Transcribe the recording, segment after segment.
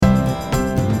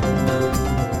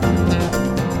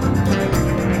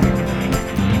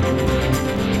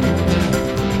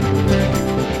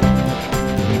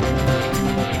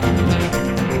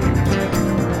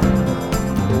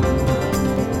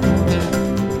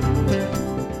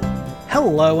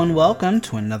Hello and welcome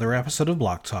to another episode of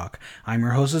Block Talk. I'm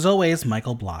your host as always,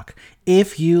 Michael Block.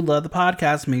 If you love the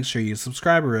podcast, make sure you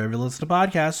subscribe wherever you listen to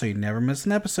podcasts so you never miss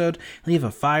an episode. Leave a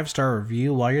 5-star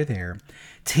review while you're there.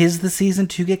 'Tis the season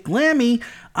to get glammy.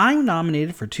 I'm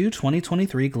nominated for two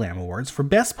 2023 Glam Awards for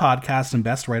Best Podcast and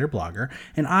Best Writer Blogger,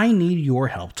 and I need your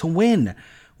help to win.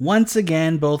 Once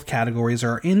again, both categories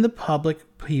are in the public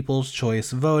People's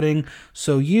Choice voting,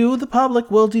 so you, the public,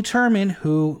 will determine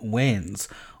who wins.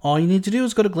 All you need to do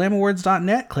is go to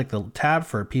glamawards.net, click the tab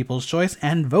for People's Choice,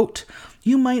 and vote.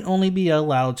 You might only be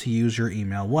allowed to use your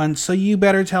email once, so you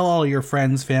better tell all your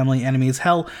friends, family, enemies,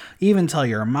 hell, even tell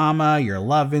your mama, your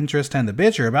love interest, and the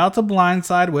bitch you're about to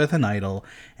blindside with an idol.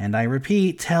 And I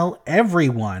repeat, tell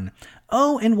everyone.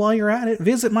 Oh, and while you're at it,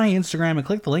 visit my Instagram and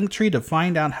click the link tree to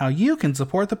find out how you can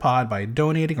support the pod by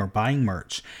donating or buying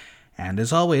merch. And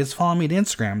as always, follow me on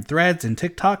Instagram, Threads, and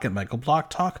TikTok at Michael Block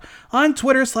Talk, on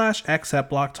Twitter /X at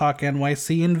Block Talk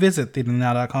NYC, and visit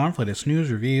theaternow.com for latest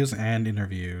news, reviews, and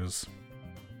interviews.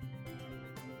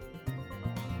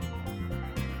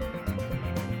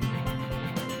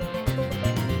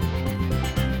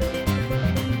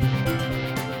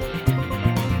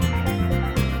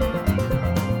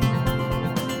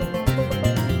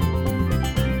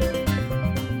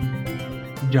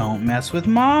 Don't mess with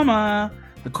mama.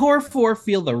 The core four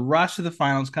feel the rush of the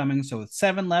finals coming, so with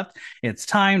 7 left, it's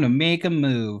time to make a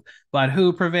move. But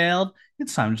who prevailed?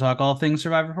 It's time to talk all things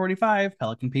Survivor 45,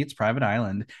 Pelican Pete's Private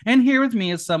Island. And here with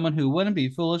me is someone who wouldn't be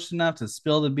foolish enough to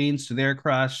spill the beans to their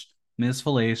crush, Miss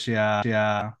Fellatia.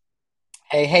 Yeah.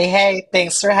 Hey,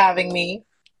 thanks for having me.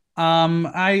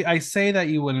 I say that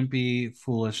you wouldn't be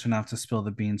foolish enough to spill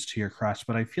the beans to your crush,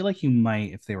 but I feel like you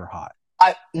might if they were hot.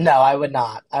 No, I would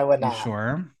not. I would You not.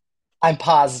 sure? I'm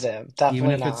positive. Even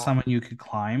Definitely if it's not. someone you could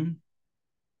climb?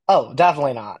 Oh,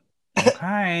 definitely not.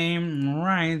 Okay,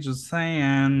 right, just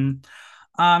saying.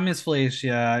 Miss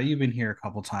Felicia, you've been here a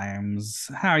couple times.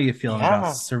 How are you feeling about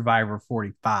Yeah. Survivor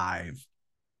 45?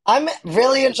 I'm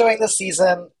really enjoying this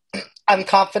season. I'm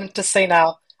confident to say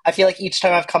now. I feel like each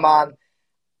time I've come on,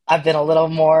 I've been a little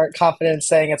more confident in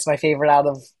saying it's my favorite out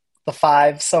of the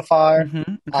five so far.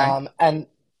 Okay. And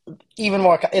even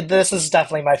more, this is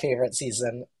definitely my favorite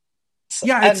season.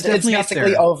 Yeah, it's And it's definitely up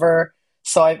basically there. over.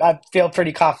 So I feel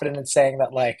pretty confident in saying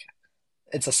that, like,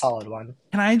 it's a solid one.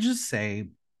 Can I just say,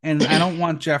 and I don't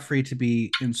want Jeffrey to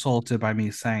be insulted by me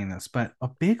saying this, but a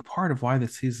big part of why the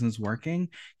season is working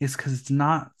is because it's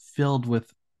not filled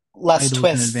with Less titles and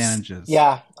twists. advantages.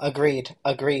 Yeah, agreed.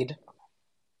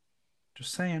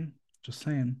 Just saying. Just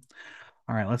saying.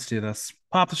 All right, let's do this.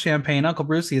 Pop the champagne. Uncle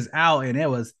Brucey is out, and it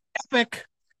was epic.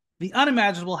 The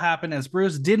unimaginable happened as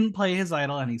Bruce didn't play his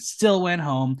idol and he still went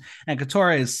home, and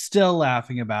Katora is still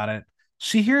laughing about it.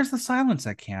 She hears the silence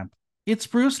at camp. It's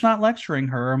Bruce not lecturing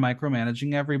her or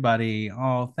micromanaging everybody.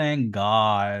 Oh, thank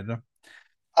God.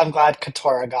 I'm glad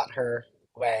Katora got her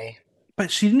way. But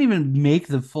she didn't even make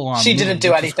the full on She didn't move, do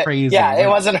which is anything. crazy. Yeah, it Like,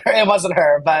 wasn't her. It wasn't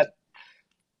her. But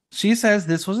she says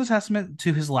this was a testament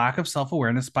to his lack of self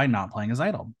awareness by not playing his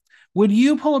idol. Would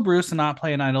you pull a Bruce and not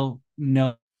play an idol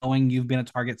knowing you've been a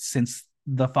target since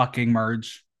the fucking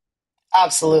merge?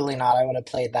 absolutely not. I would have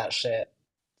played that shit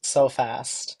so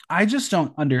fast. I just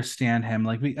don't understand him.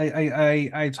 Like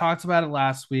I talked about it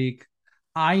last week.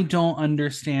 I don't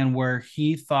understand where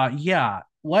he thought, yeah,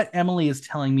 what Emily is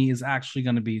telling me is actually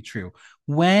going to be true.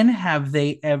 When have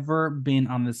they ever been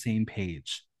on the same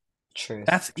page?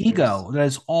 That's Truth. ego. That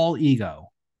is all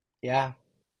ego. Yeah.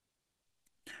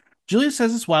 Julia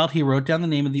says it's wild. He wrote down the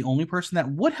name of the only person that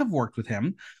would have worked with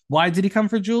him. Why did he come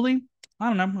for Julie? I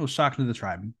don't know. It was shocking to the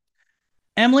tribe.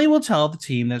 Emily will tell the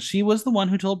team that she was the one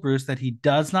who told Bruce that he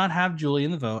does not have Julie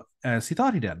in the vote as he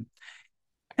thought he did.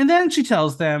 And then she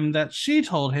tells them that she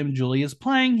told him Julie is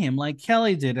playing him like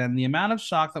Kelly did, and the amount of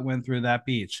shock that went through that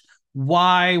beach.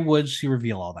 Why would she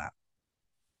reveal all that?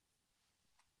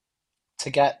 To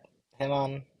get him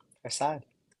on her side.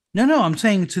 No, I'm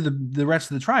saying to the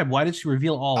rest of the tribe. Why did she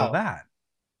reveal all of Oh, that?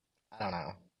 I don't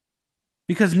know.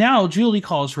 Because now Julie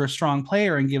calls her a strong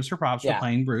player and gives her props for Yeah.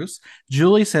 playing Bruce.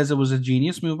 Julie says it was a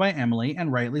genius move by Emily,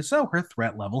 and rightly so. Her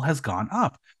threat level has gone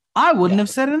up. I wouldn't Yeah. have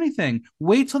said anything.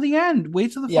 Wait till the end.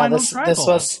 Wait till the Yeah. final This tribal.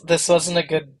 was this wasn't a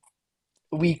good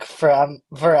week for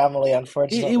Emily, It was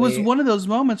unfortunately. one of those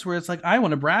moments where it's like, I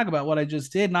want to brag about what I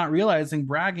just did, not realizing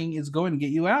bragging is going to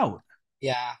get you out.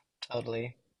 Yeah.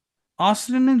 Totally.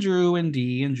 Austin and Drew and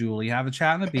Dee and Julie have a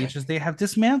chat on the beach as they have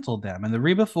dismantled them, and the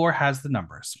Reba 4 has the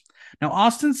numbers. Now,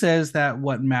 Austin says that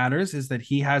what matters is that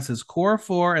he has his core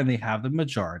 4 and they have the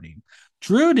majority.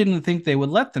 Drew didn't think they would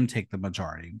let them take the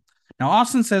majority. Now,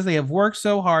 Austin says they have worked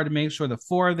so hard to make sure the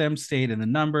 4 of them stayed in the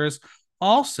numbers.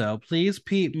 Also, please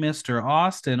peep Mr.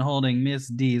 Austin holding Miss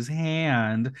D's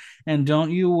hand. And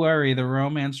don't you worry, the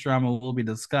romance drama will be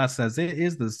discussed as it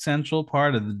is the central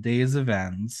part of the day's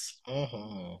events.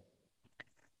 Hmm.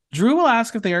 Drew will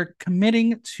ask if they are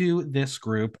committing to this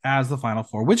group as the final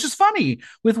four, which is funny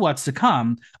with what's to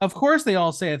come. Of course, they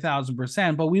all say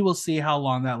 1,000%, but we will see how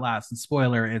long that lasts. And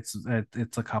spoiler, it's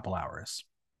a couple hours.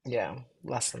 Yeah,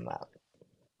 less than that.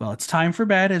 Well, it's time for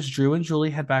bed as Drew and Julie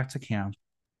head back to camp.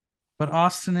 But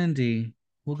Austin and Dee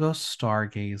will go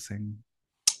stargazing.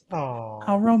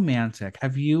 How Oh, romantic.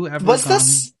 Have you ever was gone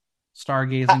this?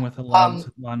 stargazing with a loved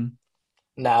Um, one?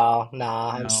 no, no,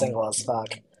 I'm No. single as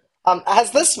fuck.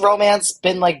 Has this romance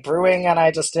been like brewing and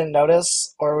I just didn't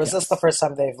notice, or was this the Yes. first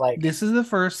time they've like? This is the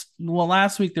first. Well,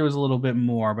 last week there was a little bit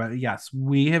more, but yes,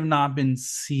 we have not been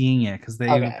seeing it because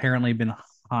they've Okay, apparently been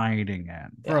hiding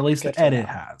it, or yeah, at least good the for edit them.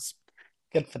 has.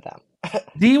 Good for them.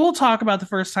 Dee will talk about the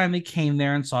first time they came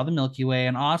there and saw the Milky Way,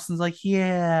 and Austin's like,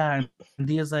 "Yeah," and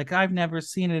Dee is like, "I've never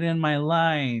seen it in my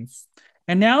life."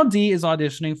 And now Dee is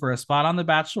auditioning for a spot on The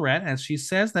Bachelorette, as she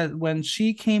says that when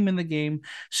she came in the game,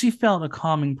 she felt a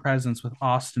calming presence with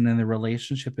Austin, and the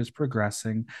relationship is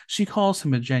progressing. She calls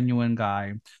him a genuine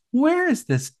guy. Where is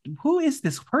this? Who is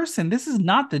this person? This is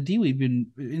not the Dee we've been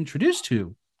introduced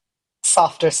to.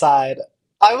 Softer side.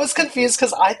 I was confused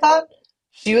because I thought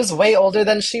she was way older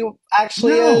than she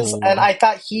actually is, and No, I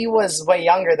thought he was way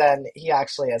younger than he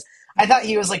actually is. I thought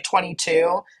he was like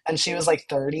 22 and she was like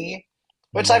 30,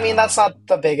 which I mean, that's no. not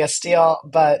the biggest deal,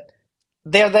 but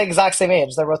they're the exact same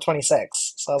age. They're both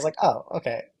 26. So I was like, oh,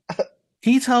 okay.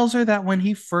 He tells her that when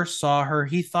he first saw her,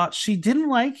 he thought she didn't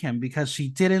like him because she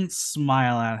didn't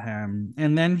smile at him.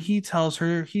 And then he tells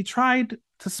her he tried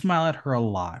to smile at her a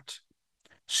lot.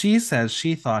 She says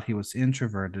she thought he was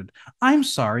introverted. I'm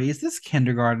sorry, is this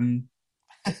kindergarten?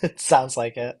 It sounds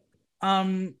like it.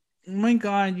 Oh my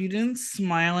God, you didn't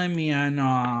smile at me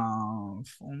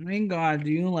enough. Oh my God,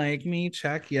 do you like me?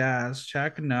 Check yes,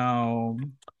 check no.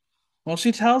 Well,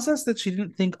 she tells us that she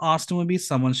didn't think Austin would be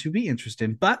someone she'd be interested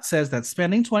in, but says that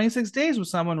spending 26 days with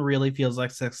someone really feels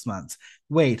like 6 months.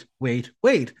 Wait, wait,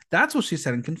 wait. That's what she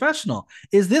said in confessional.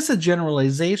 Is this a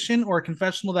generalization or a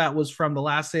confessional that was from the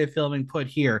last day of filming put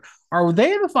here? Are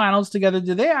they in the finals together?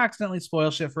 Did they accidentally spoil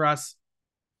shit for us?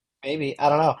 Maybe. I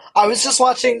don't know. I was just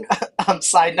watching,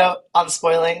 side note on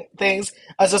spoiling things.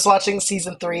 I was just watching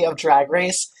season 3 of Drag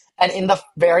Race, and in the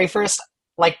very first,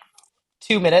 like,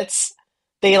 2 minutes,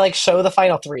 they like show the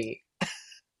final three.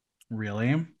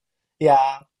 Really?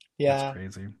 Yeah, That's yeah.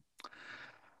 crazy.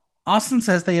 Austin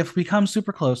says they have become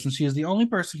super close, and she is the only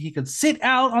person he could sit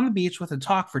out on the beach with and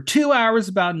talk for 2 hours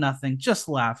about nothing, just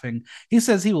laughing. He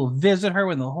says he will visit her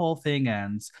when the whole thing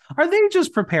ends. Are they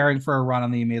just preparing for a run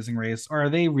on The Amazing Race, or are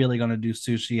they really going to do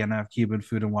sushi and have Cuban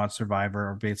food and watch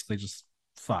Survivor, or basically just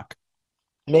fuck?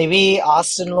 Maybe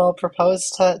Austin will propose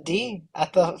to Dee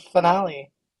at the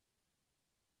finale.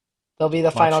 They'll be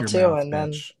the Watch final your two, mouth, and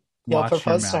then bitch. he'll Watch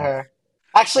your propose to mouth. her.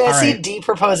 Actually, I All see right. Dee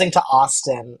proposing to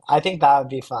Austin. I think that would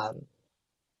be fun.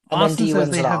 And then Austin Dee says wins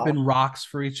they it have been all. rocks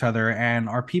for each other and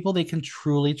are people they can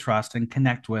truly trust and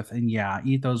connect with. And yeah,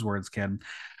 eat those words, kid.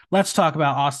 Let's talk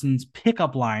about Austin's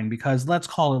pickup line because let's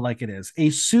call it like it is. A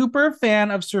super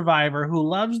fan of Survivor who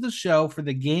loves the show for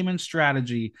the game and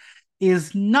strategy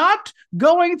is not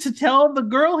going to tell the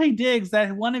girl he digs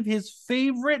that one of his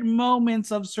favorite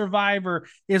moments of Survivor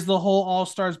is the whole All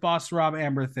Stars boss Rob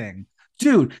Amber thing.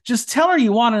 Dude, just tell her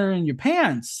you want her in your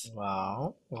pants.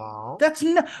 Wow, wow. That's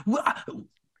not.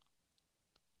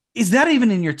 Is that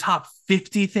even in your top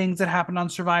 50 things that happened on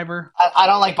Survivor? I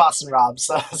don't like Boston Rob,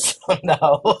 so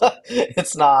no,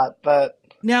 it's not. But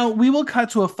Now, we will cut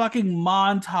to a fucking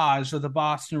montage of the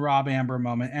Boston Rob Amber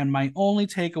moment. And my only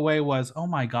takeaway was, oh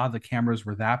my God, the cameras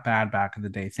were that bad back in the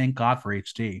day. Thank God for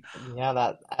HD. yeah,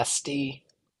 that SD.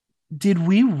 Did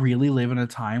we really live in a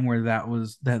time where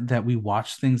that we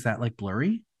watched things that like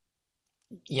blurry?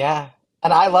 Yeah.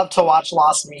 And I love to watch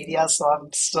Lost Media, so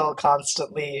I'm still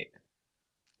constantly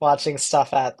watching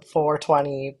stuff at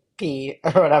 420p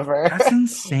or whatever. That's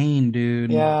insane,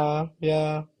 dude. Yeah,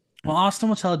 yeah. Well, Austin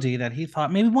will tell Dee that he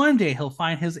thought maybe one day he'll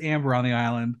find his Amber on the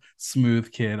island.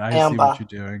 Smooth kid. I see what Amba. you're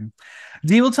doing.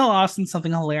 Dee will tell Austin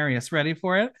something hilarious. Ready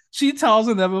for it? She tells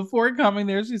him that before coming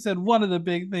there, she said one of the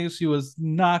big things she was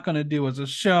not going to do was a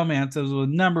showmance. It was a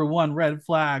number one red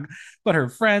flag. But her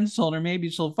friends told her maybe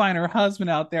she'll find her husband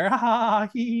out there. Ha ha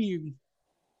he.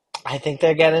 I think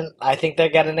they're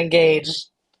getting engaged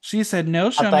She said no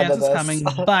at the end showmance of is this. coming,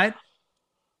 but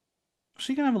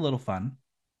she can have a little fun.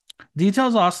 Dee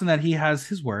tells Austin that he has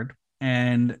his word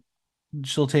and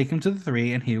she'll take him to the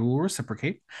three and he will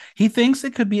reciprocate. He thinks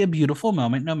it could be a beautiful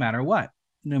moment no matter what,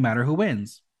 no matter who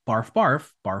wins. Barf,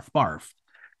 barf, barf, barf.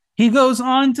 He goes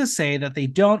on to say that they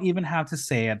don't even have to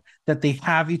say it, that they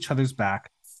have each other's back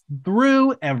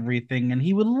through everything, and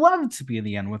he would love to be in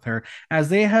the end with her, as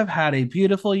they have had a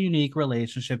beautiful, unique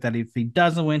relationship that if he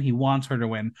doesn't win, he wants her to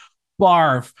win.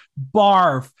 Barf,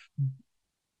 barf.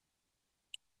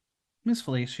 Miss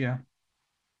Fellatia,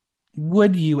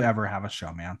 would you ever have a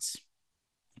showmance?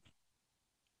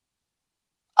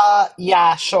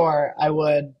 Yeah, sure, I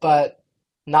would, but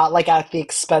not like at the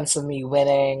expense of me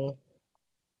winning.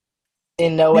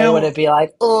 In no way would Now, it be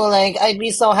like, oh, like I'd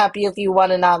be so happy if you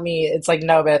won and not me. It's like,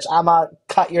 no, bitch, I'm gonna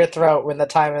cut your throat when the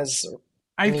time is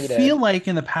I feel needed. like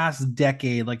in the past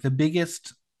decade, like the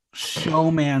biggest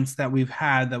showmance that we've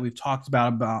had that we've talked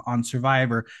about on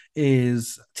Survivor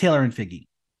is Taylor and Figgy.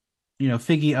 You know,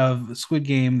 Figgy of Squid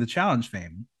Game, the challenge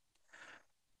fame.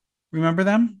 Remember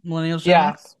them, Millennials, Gen Yeah,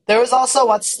 X? there was also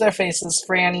what's their faces,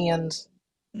 Franny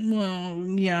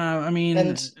Well, yeah, I and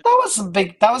mean, that was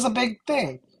a big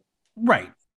thing.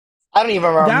 right. I don't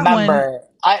even That one. remember.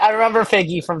 I remember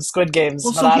Figgy from Squid Games,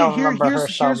 Well, but so I here, don't here remember here's her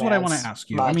here's what I want to showmance ask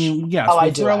you. I much. mean, Oh, yes, I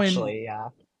we'll do throw in actually. Yeah,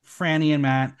 Franny and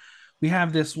Matt. We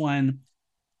have this one.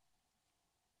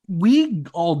 We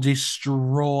all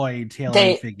destroyed Taylor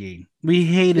and they. Figgy. We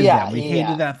hated them. Yeah, We yeah,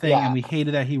 hated that thing, and yeah. we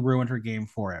hated that he ruined her game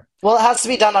for it. Well, it has to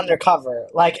be done undercover.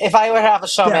 Like, if I were to have a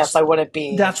showmance, That's I wouldn't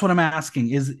be. that's what I'm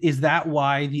asking. Is that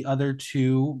why the other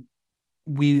two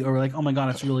we are like, oh my god,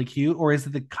 it's really cute, or is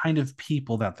it the kind of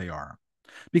people that they are?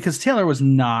 Because Taylor was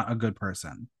not a good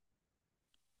person.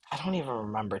 I don't even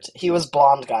remember. He was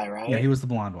blonde guy, Yeah, he right? was the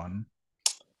blonde one.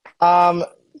 Um,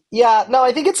 yeah, no,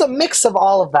 I think it's a mix of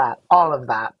all of that. All of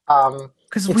that.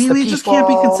 Because It's the we just can't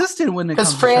be people, consistent when it because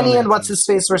comes to Franny and what's showmances. his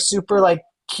face were super like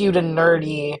cute and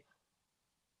nerdy,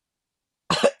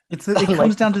 It and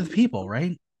comes like, down to the people,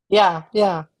 right? yeah,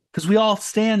 yeah. Because we all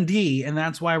stand D, and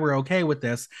that's why we're okay with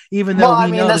this, even though Well, I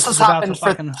we mean, know this this has is about to happened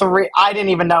for fucking three. I didn't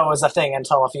even know it was a thing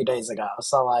until a few days ago.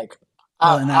 So like,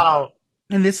 well, and I that don't.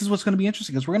 and this is what's going to be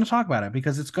interesting because we're going to talk about it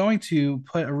because it's going to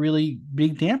put a really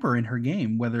big damper in her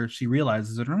game, whether she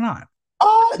realizes it or not.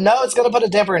 Oh no, it's gonna put a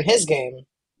damper in his game.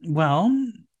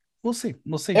 Well, we'll see.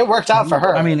 We'll see. It worked out for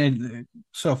I mean, her.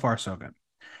 so far so good.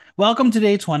 Welcome to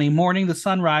day 20. Morning, the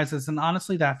sun rises, and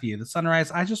honestly, that view, the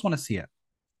sunrise, I just want to see it.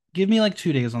 Give me like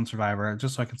 2 days on Survivor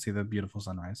just so I can see the beautiful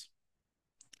sunrise.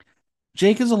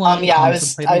 Jake is alone, Yeah,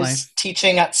 contemplating I life. was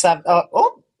teaching at 7.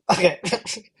 Oh, okay.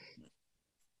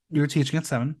 You were teaching at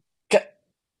 7.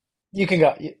 You can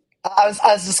go. I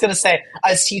was just gonna say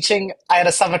I was teaching. I had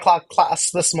a 7 o'clock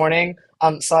class this morning.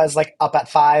 So I was like up at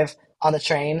 5 on the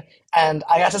train, and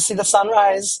I got to see the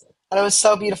sunrise, and it was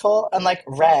so beautiful and like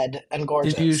red and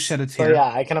Did you gorgeous. shed a So tear?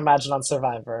 yeah, I can imagine on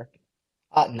Survivor.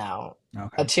 No,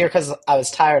 Okay, a tear because I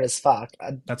was tired as fuck.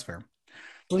 A that's fair.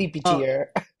 sleepy Uh,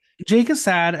 tear. Jake is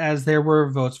sad as there were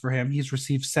votes for him. He's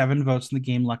received 7 votes in the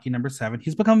game, lucky number 7.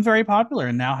 He's become very popular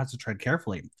and now has to tread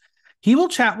carefully. He will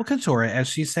chat with Katora as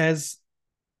she says,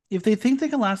 if they think they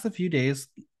can last a few days,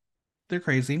 they're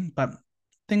crazy, but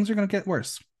things are going to get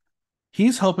worse.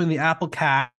 He's hoping the Apple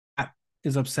Cat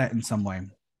is upset in some way.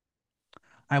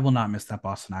 I will not miss that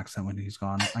Boston accent when he's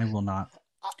gone. I will not.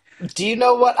 Do you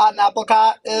know what an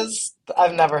apricot is?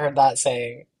 I've never heard that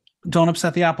saying. Don't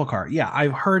upset the apple cart. Yeah,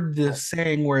 I've heard this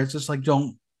saying where it's just like,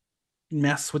 don't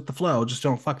mess with the flow. Just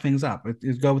don't fuck things up.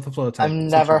 Go with the flow I've type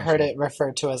never heard situation. it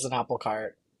referred to as an apple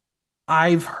cart.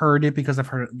 I've heard it because I've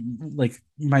heard it, like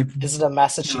my Is it a parents.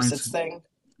 Massachusetts thing?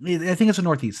 I think it's a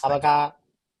Northeast thing. Apricot?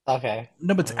 Okay.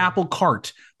 No, but it's apple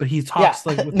cart, but he Yeah, talks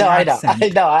like with the no, I know. I accent.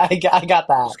 know. I got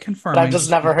that. Just But I've confirming, just just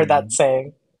never heard that confirming.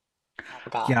 saying.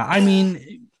 Apricot. Yeah, I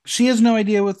mean, she has no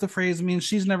idea what the phrase means.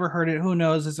 She's never heard it. Who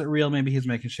knows? Is it real? Maybe he's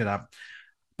making shit up.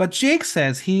 But Jake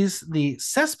says he's the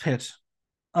cesspit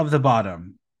of the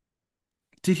bottom.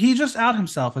 Did he just out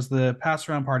himself as the pass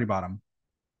around party bottom?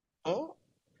 Mm,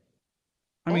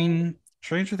 I mm. mean,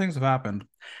 stranger things have happened.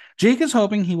 Jake is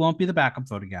hoping he won't be the backup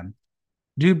vote again.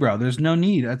 Dude, bro, there's no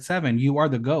need at 7. You are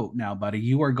the GOAT now, buddy.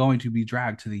 You are going to be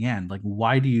dragged to the end. Like,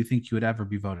 why do you think you would ever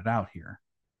be voted out here?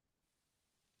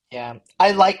 Yeah.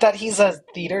 I like that he's a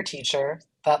theater teacher.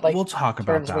 That like We'll talk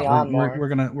about turns me that. We're on we're, more. we're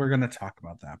gonna we're gonna talk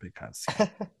about that because yeah.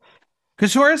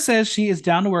 Kashora says she is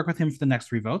down to work with him for the next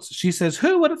 3 votes. She says,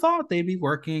 who would have thought they'd be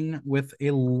working with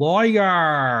a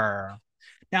lawyer?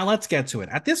 Now let's get to it.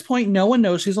 At this point, no one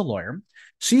knows she's a lawyer.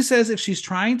 She says if she's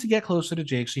trying to get closer to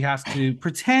Jake, she has to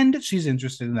pretend she's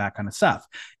interested in that kind of stuff,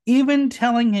 even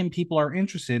telling him people are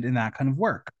interested in that kind of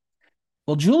work.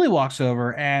 Well, Julie walks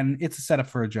over and it's a setup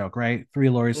for a joke, right? 3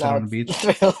 lawyers sit No, on the beach.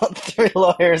 three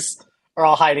lawyers are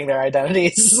all hiding their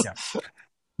identities. Yeah.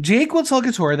 Jake will tell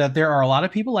Couture that there are a lot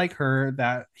of people like her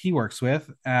that he works with.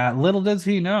 Little does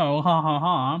he know, ha ha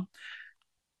ha.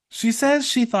 She says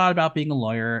she thought about being a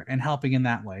lawyer and helping in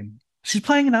that way. She's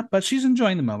playing it up, but she's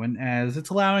enjoying the moment as it's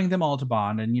allowing them all to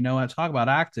bond. And you know what? Talk about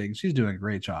acting. She's doing a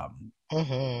great job.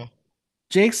 Hmm.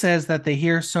 Jake says that they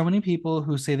hear so many people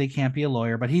who say they can't be a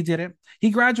lawyer, but he did it. He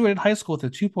graduated high school with a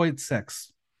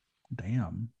 2.6.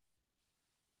 Damn.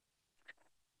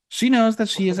 She knows that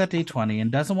she is at day 20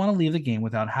 and doesn't want to leave the game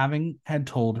without having had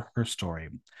told her story.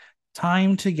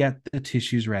 Time to get the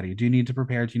tissues ready. Do you need to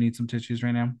prepare? Do you need some tissues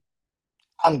right now?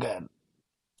 I'm good.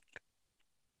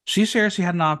 She shares she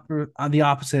had the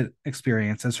opposite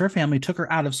experience as her family took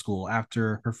her out of school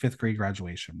after her fifth grade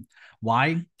graduation.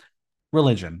 Why?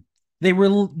 Religion. They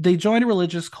joined a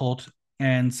religious cult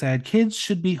and said kids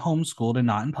should be homeschooled and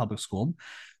not in public school.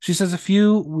 She says a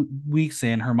few weeks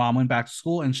in, her mom went back to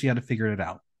school and she had to figure it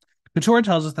out. Couture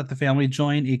tells us that the family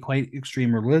joined a quite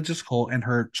extreme religious cult and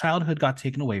her childhood got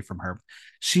taken away from her.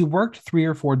 She worked 3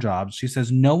 or 4 jobs. She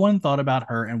says no one thought about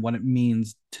her and what it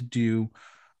means to do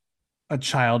a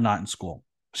child not in school.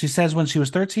 She says when she was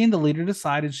 13, the leader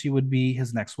decided she would be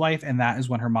his next wife, and that is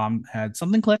when her mom had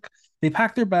something click. They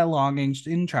packed their belongings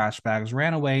in trash bags,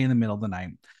 ran away in the middle of the night.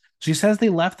 She says they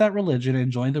left that religion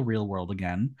and joined the real world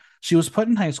again. She was put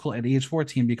in high school at age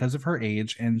 14 because of her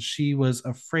age, and she was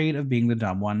afraid of being the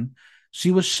dumb one.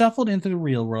 She was shuffled into the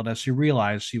real world as she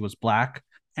realized she was black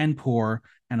and poor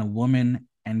and a woman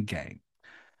and gay.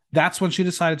 That's when she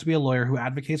decided to be a lawyer who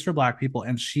advocates for Black people.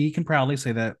 And she can proudly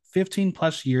say that 15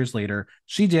 plus years later,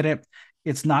 she did it.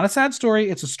 It's not a sad story.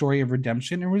 It's a story of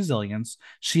redemption and resilience.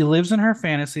 She lives in her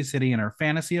fantasy city in her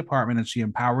fantasy apartment and she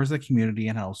empowers the community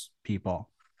and helps people.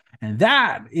 And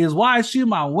that is why she's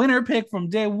my winner pick from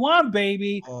day one,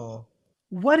 baby. Mm.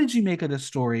 What did you make of this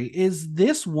story? Is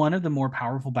this one of the more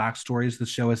powerful backstories the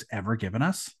show has ever given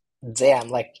us? Damn,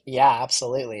 like, yeah,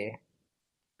 absolutely.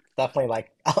 Definitely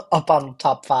like up on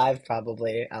top five,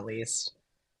 probably at least.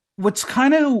 What's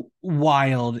kind of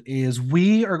wild is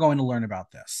we are going to learn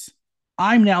about this.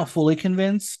 I'm now fully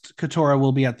convinced Katora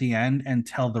will be at the end and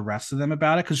tell the rest of them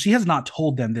about it because she has not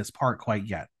told them this part quite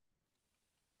yet.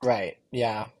 Right,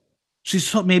 yeah.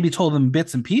 She's maybe told them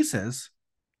bits and pieces,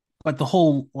 but the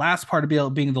whole last part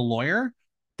of being the lawyer,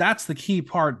 that's the key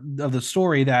part of the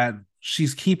story that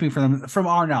she's keeping from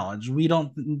our knowledge. We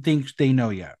don't think they know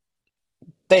yet.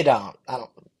 They don't. I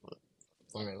don't.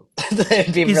 I mean,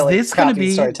 it'd be Is really this going to crappy be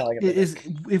storytelling if they did. is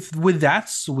if would that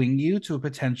swing you to a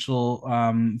potential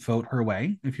vote her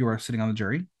way if you were sitting on the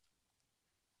jury?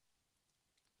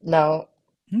 No,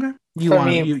 Okay. You for want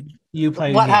me, you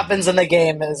play a what game. happens in the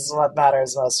game is what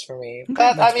matters most for me.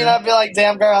 Okay, But I that's mean, fair. I'd be like,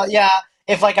 damn girl, yeah.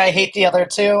 If like I hate the other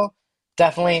two,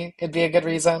 definitely it'd be a good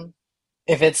reason.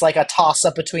 If it's like a toss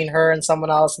up between her and someone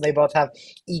else and they both have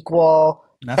equal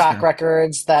That's track fair.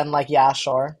 records, then like yeah,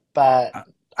 sure. But I,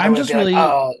 I I'm would just be like, really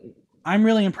oh I'm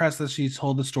really impressed that she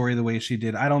told the story the way she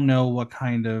did. I don't know what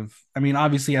kind of I mean,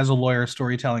 obviously as a lawyer,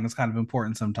 storytelling is kind of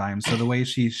important sometimes. So the way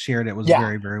she shared it was yeah,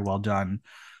 very, very well done.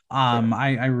 true.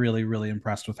 I really, really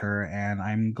impressed with her, and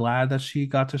I'm glad that she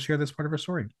got to share this part of her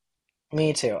story.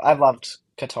 Me too. I've loved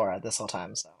Katora this whole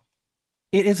time, so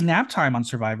It is nap time on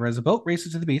Survivor as a boat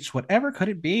races to the beach. Whatever could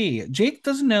it be? Jake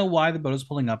doesn't know why the boat is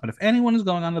pulling up, but if anyone is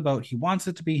going on the boat, he wants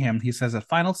it to be him. He says that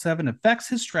Final Seven affects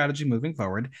his strategy moving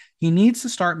forward. He needs to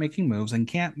start making moves and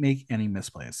can't make any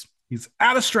misplays. He's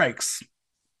out of strikes.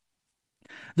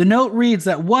 The note reads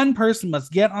that one person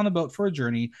must get on the boat for a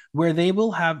journey where they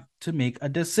will have to make a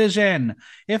decision.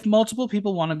 If multiple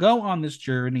people want to go on this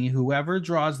journey, whoever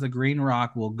draws the green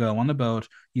rock will go on the boat.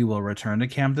 You will return to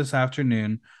camp this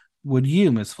afternoon. Would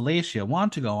you, Miss Fellatia,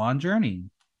 want to go on journey?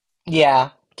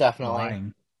 yeah, definitely.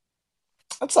 Why?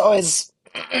 It's always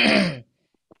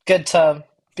good to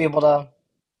be able to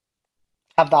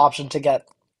have the option to get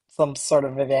some sort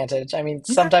of advantage. I mean,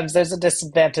 Okay. sometimes there's a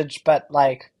disadvantage, but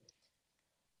like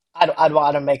I'd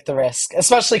want to make the risk,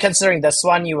 especially considering this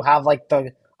one you have like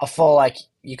the a full like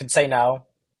you could say no.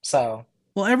 So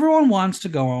Well, everyone wants to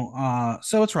go,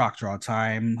 so it's rock draw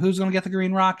time. Who's going to get the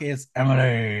green rock? It's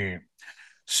Emily.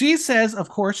 She says, of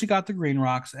course, she got the green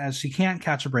rocks as she can't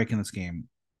catch a break in this game.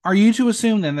 Are you to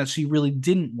assume then that she really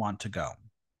didn't want to go?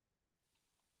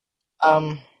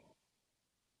 um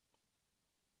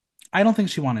I don't think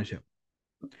she wanted to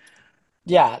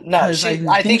yeah, no, because she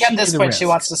I I think think she at knew this the point she risk.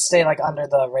 wants to stay like under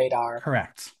the radar.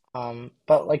 Correct.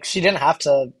 But like she didn't have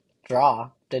to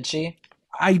draw, did she?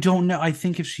 I don't know. I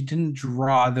think if she didn't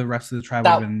draw, the rest of the tribe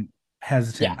would have That been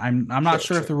yeah, hesitant. I'm not true,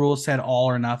 sure if true. the rules said all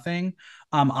or nothing.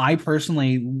 I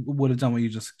personally would have done what you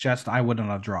just suggested. I wouldn't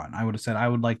have drawn. I would have said I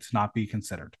would like to not be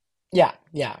considered. Yeah,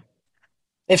 yeah.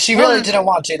 If she really Well, didn't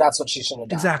want to, that's what she should have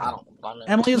done. I exactly. don't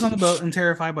Emily is on know. the boat and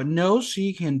terrified, but knows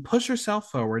she can push herself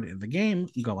forward in the game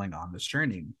going on this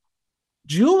journey.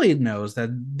 Julie knows that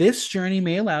this journey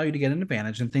may allow you to get an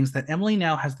advantage and thinks that Emily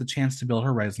now has the chance to build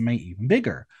her resume even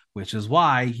bigger, which is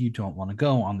why you don't want to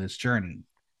go on this journey.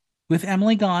 With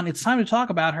Emily gone, it's time to talk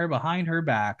about her behind her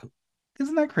back.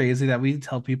 Isn't that crazy that we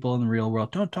tell people in the real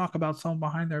world, don't talk about someone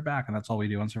behind their back, and that's all we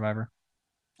do on Survivor?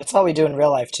 That's all we do in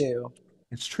real life too.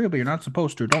 It's true, but you're not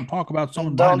supposed to. Don't talk about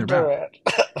someone behind their Don't do back.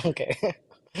 it. Okay.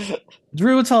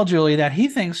 Drew would tell Julie that he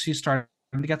thinks she's starting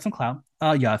to get some clout.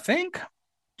 Yeah, I think.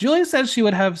 Julie says she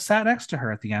would have sat next to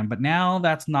her at the end, but now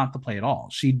that's not the play at all.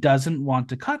 She doesn't want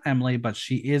to cut Emily, but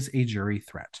she is a jury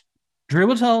threat. Drew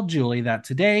will tell Julie that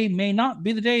today may not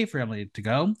be the day for Emily to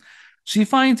go. She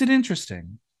finds it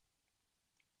interesting.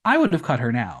 I would have cut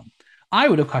her now. I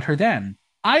would have cut her then.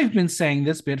 I've been saying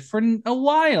this bit for a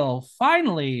while.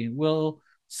 Finally, will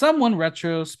someone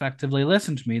retrospectively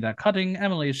listen to me that cutting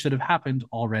Emily should have happened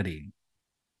already?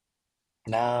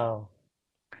 No.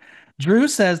 Drew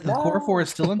says the core four No. is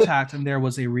still intact and there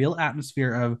was a real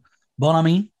atmosphere of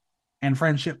bonhomie and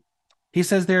friendship. He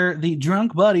says they're the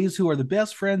drunk buddies who are the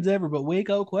best friends ever, but wake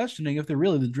up questioning if they're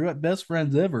really the best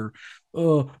friends ever.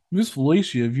 Miss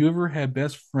Felicia, have you ever had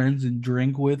best friends and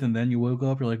drink with, and then you woke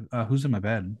up, you're like, who's in my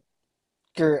bed?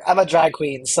 I'm a drag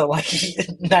queen, so like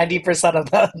 90% of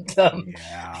them,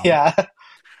 Yeah. yeah.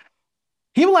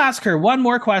 He will ask her one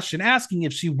more question, asking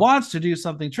if she wants to do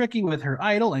something tricky with her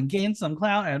idol and gain some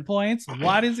clout and points.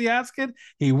 Why does he ask it?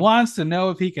 He wants to know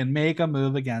if he can make a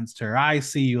move against her. I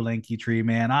see you, Lanky Tree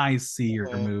Man. I see your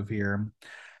Mhm, move here.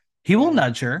 He will mhm.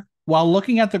 nudge her while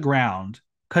looking at the ground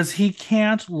because he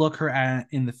can't look her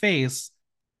in the face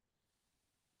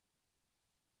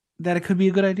that it could be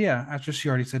a good idea after she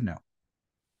already said no.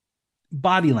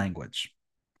 Body language.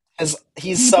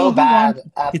 He's so People who want bad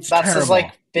at it's that's his terrible.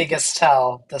 like biggest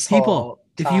tell this People, whole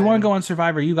if you want to time. go on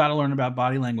Survivor, you got to learn about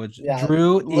body language. Yeah.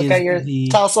 Drew Look is at your the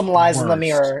tell some lies in the worst.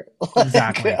 mirror. Like,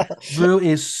 Exactly. Drew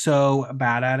is so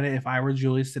bad at it. If I were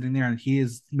Julie sitting there and he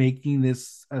is making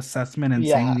this assessment and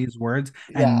saying yeah. these words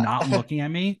and Yeah. not looking at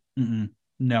me,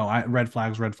 no, red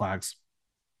flags, red flags.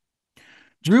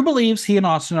 Drew believes he and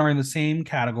Austin are in the same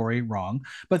category, wrong,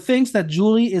 but thinks that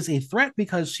Julie is a threat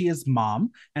because she is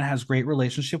mom and has great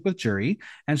relationship with Jury,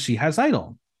 and she has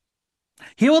idol.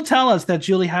 He will tell us that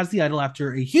Julie has the idol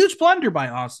after a huge blunder by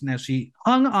Austin as she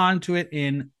hung on to it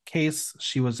in case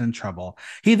she was in trouble.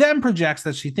 He then projects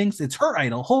that she thinks it's her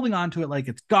idol, holding on to it like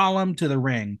it's Gollum to the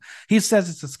ring. He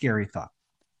says it's a scary thought.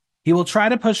 He will try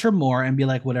to push her more and be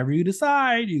like, whatever you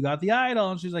decide, you got the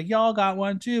idol. And she's like, y'all got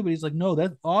one too. But he's like, no,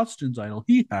 that's Austin's idol.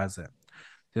 He has it.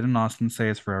 Didn't Austin say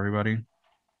it's for everybody?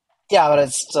 Yeah, but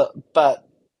it's still, but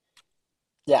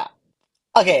yeah.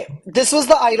 Okay, this was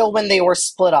the idol when they were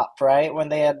split up, right? When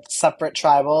they had separate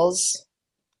tribals.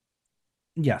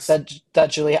 Yes. That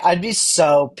Julia, I'd be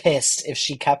so pissed if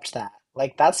she kept that.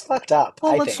 Like that's fucked up,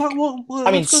 Well, I let's talk. think. Well,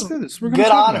 I mean, let's go through this. We're going to good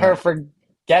talk on about her it. for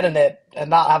getting it and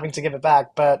not having to give it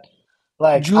back, but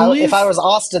like if I Julie's. was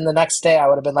Austin the next day, I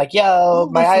would have been like, "Yo, Well,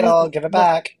 my idol, give it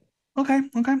back." okay,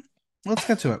 okay. Let's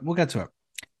get to it. We'll get to it.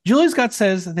 Julie's gut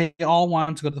says that they all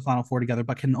want to go to the final four together,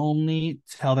 but can only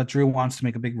tell that Drew wants to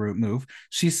make a big root move.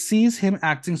 She sees him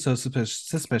acting so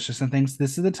suspicious and thinks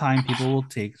this is the time people will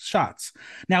take shots.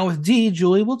 Now, with D,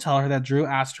 Julie will tell her that Drew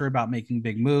asked her about making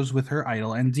big moves with her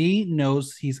idol, and D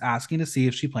knows he's asking to see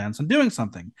if she plans on doing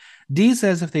something. D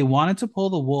says if they wanted to pull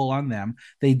the wool on them,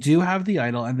 they do have the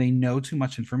idol and they know too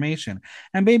much information.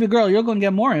 And baby girl, you're going to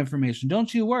get more information.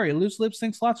 Don't you worry. Loose lips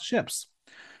sinks lots of ships.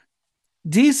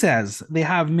 D says they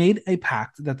have made a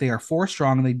pact that they are four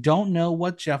strong and they don't know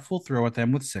what Jeff will throw at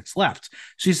them with six left.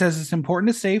 She says it's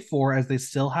important to stay four as they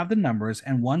still have the numbers,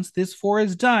 and once this four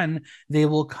is done, they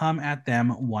will come at them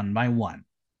one by one.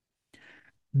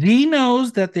 D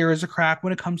knows that there is a crack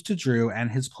when it comes to Drew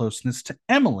and his closeness to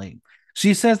Emily.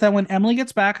 She says that when Emily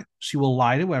gets back, she will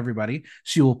lie to everybody.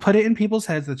 She will put it in people's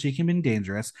heads that she can be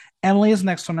dangerous. Emily is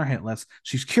next on her hit list.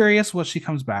 She's curious what she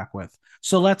comes back with.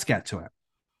 So let's get to it.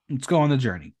 Let's go on the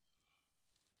journey.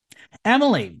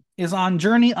 Emily is on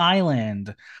Journey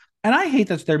Island, and I hate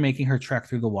that they're making her trek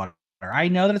through the water. I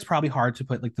know that it's probably hard to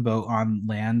put like the boat on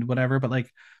land, whatever, but like,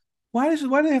 why do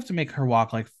they have to make her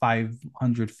walk like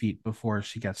 500 feet before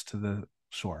she gets to the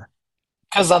shore?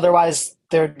 Because otherwise,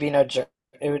 there would be no.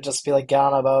 It would just be like get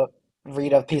on a boat,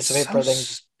 read a It's piece of so paper, then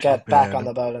get back on stupid.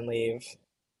 the boat and leave.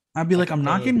 I'd be I like, I'm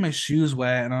not mean, getting my shoes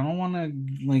wet, and I don't want to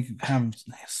like have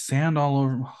sand all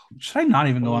over. Should I not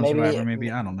even go on maybe Survivor? Maybe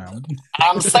I don't know.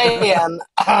 I'm saying.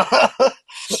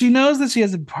 She knows that she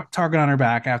has a target on her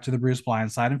back after the Bruce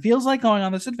blindside and feels like going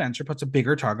on this adventure puts a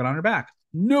bigger target on her back.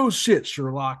 No shit,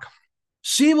 Sherlock.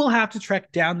 She will have to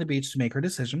trek down the beach to make her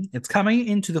decision. It's coming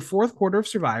into the fourth quarter of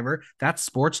Survivor. That's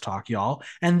sports talk, y'all.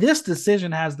 And this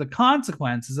decision has the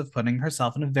consequences of putting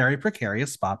herself in a very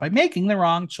precarious spot by making the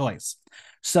wrong choice.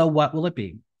 So, what will it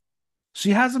be?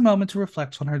 She has a moment to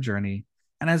reflect on her journey.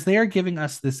 And as they are giving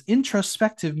us this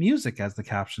introspective music, as the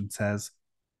caption says,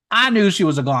 I knew she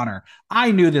was a goner.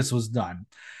 I knew this was done.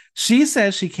 She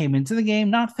says she came into the game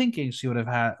not thinking she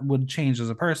would change as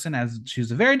a person, as she was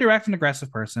a very direct and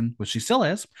aggressive person, which she still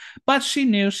is. But she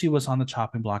knew she was on the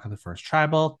chopping block of the first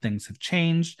tribal. Things have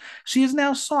changed. She is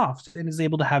now soft and is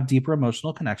able to have deeper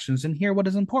emotional connections and hear what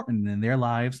is important in their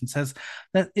lives, and says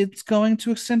that it's going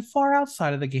to extend far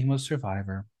outside of the game of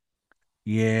Survivor.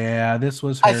 Yeah, this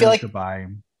was I feel her like goodbye,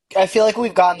 I feel like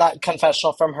we've gotten that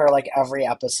confessional from her like every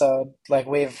episode. Like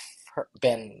we've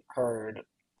been heard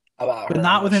about but her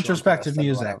not with emotional introspective growth and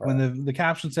music. When whatever. the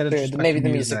caption said True, maybe introspective the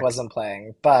music music, wasn't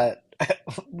playing, but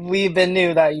we've been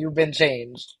knew that you've been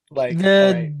changed. Like, all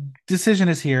right. the decision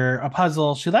is here. A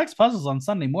puzzle. She likes puzzles on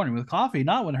Sunday morning with coffee,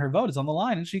 not when her vote is on the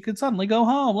line and she could suddenly go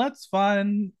home. Let's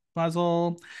fun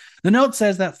puzzle. The note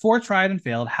says that four tried and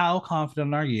failed. How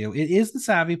confident are you? It is the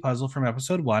savvy puzzle from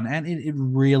episode one, and it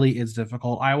really is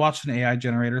difficult. I watched an AI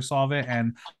generator solve it,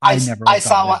 and I never would have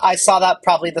gotten it. I saw that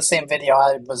probably the same video.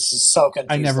 I was so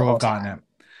I confused never the would have whole gotten it. time.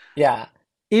 Yeah.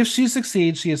 If she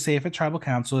succeeds, she is safe at tribal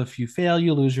council. If you fail,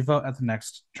 you lose your vote at the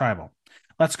next tribal.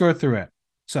 Let's go through it.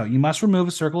 So you must remove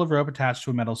a circle of rope attached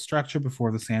to a metal structure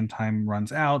before the sand time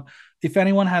runs out. If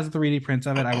anyone has a 3D print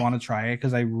of it, I want to try it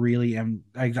because I really am.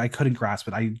 I couldn't grasp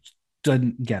it. I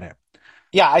didn't get it.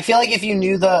 Yeah, I feel like if you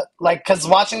knew the like, because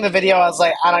watching the video, I was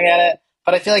like, I don't get it.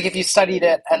 But I feel like if you studied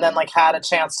it and then like had a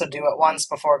chance to do it once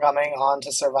before coming on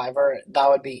to Survivor, that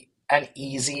would be an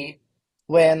easy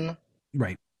win.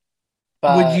 Right.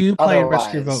 Would But you play and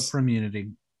risk your vote otherwise, for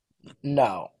immunity?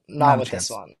 no, not Not a with this chance.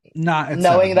 one. Not at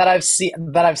Knowing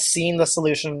seven. that I've seen the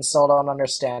solution and still don't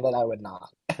understand it, I would not.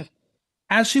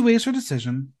 As she weighs her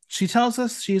decision, she tells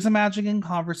us she is imagining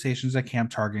conversations at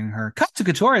camp targeting her. Cut to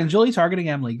Katora and Julie targeting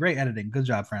Emily. Great editing. Good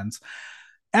job, friends.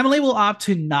 Emily will opt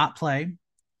to not play.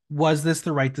 Was this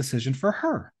the right decision for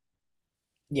her?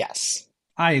 Yes.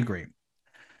 I agree.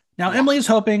 Now, Yeah. Emily is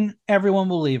hoping everyone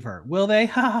will leave her. Will they?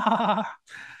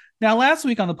 Now, last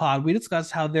week on the pod, we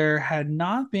discussed how there had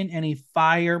not been any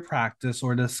fire practice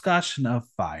or discussion of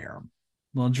fire.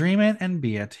 Well, dream it and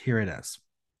be it. Here it is.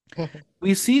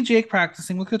 We see Jake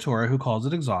practicing with Katora, who calls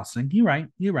it exhausting. You're right.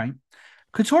 You're right.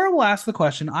 Katora will ask the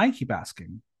question I keep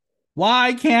asking.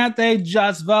 Why can't they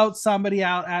just vote somebody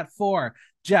out at 4?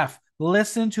 Jeff,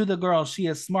 listen to the girl. She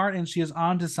is smart and she is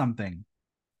onto something.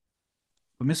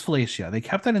 But Miss Fellatia, they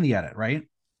kept that in the edit, right?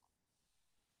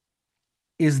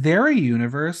 Is there a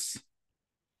universe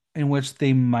in which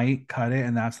they might cut it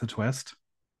and that's the twist?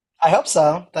 I hope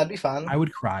so. That'd be I fun.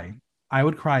 would cry. I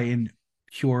would cry in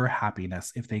pure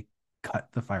happiness if they cut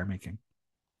the fire making.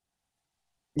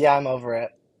 Yeah, I'm over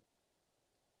it.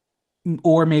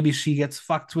 Or maybe she gets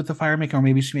fucked with the fire making, or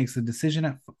maybe she makes the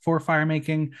decision for fire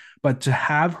making. But to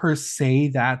have her say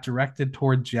that directed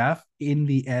toward Jeff in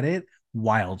the edit,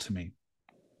 wild to me.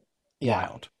 Yeah.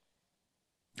 Wild.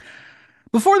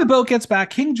 Before the boat gets back,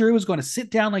 King Drew is going to sit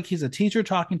down like he's a teacher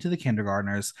talking to the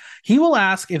kindergartners. He will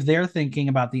ask if they're thinking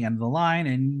about the end of the line,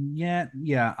 and yet,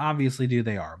 yeah, obviously, do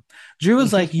they are. Drew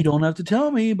is like, you don't have to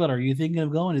tell me, but are you thinking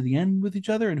of going to the end with each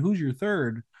other? And who's your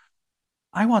third?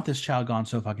 I want this child gone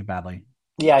so fucking badly.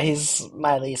 Yeah, he's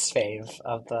my least fave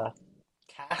of the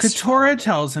cast, Katora probably.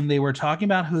 tells him they were talking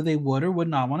about who they would or would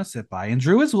not want to sit by, and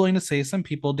Drew is willing to say some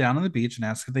people down on the beach and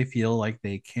ask if they feel like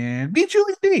they can beat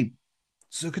Julie D.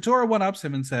 So Katora one ups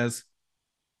him and says,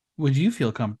 would you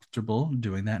feel comfortable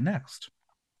doing that next?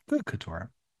 Good, Katora.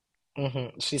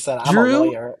 She said, "I'm a Drew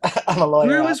lawyer. I'm a lawyer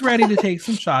Drew up." is ready to take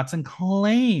some shots and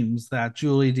claims that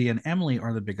Julie D and Emily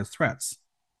are the biggest threats.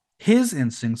 His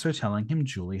instincts are telling him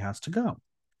Julie has to go.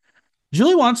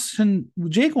 Jake wants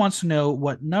to know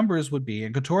what numbers would be,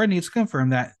 and Katora needs to confirm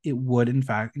that it would in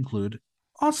fact include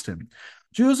Austin.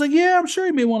 Drew is like, yeah, I'm sure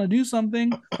he may want to do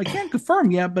something. I can't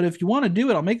confirm yet, but if you want to do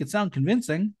it, I'll make it sound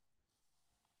convincing.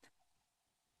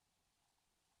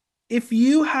 If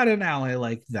you had an ally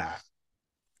like that,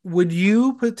 would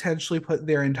you potentially put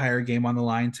their entire game on the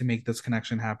line to make this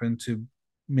connection happen, to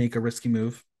make a risky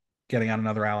move, getting on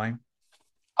another ally?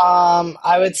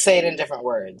 I would say it in different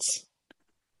words.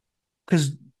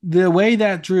 Because the way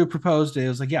that Drew proposed it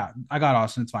was like, yeah, I got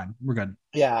Austin. It's fine. We're good.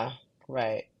 Yeah,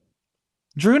 right.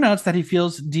 Drew notes that he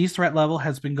feels Dee's threat level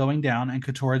has been going down, and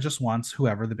Katora just wants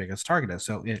whoever the biggest target is.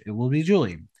 So it will be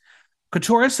Julie.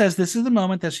 Katora says this is the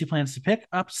moment that she plans to pick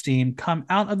up steam, come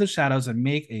out of the shadows, and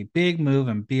make a big move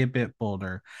and be a bit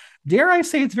bolder. Dare I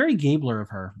say it's very Gabler of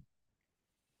her.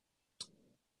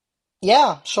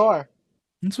 Yeah, sure.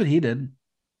 That's what he did.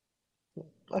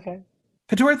 Okay.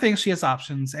 Katora thinks she has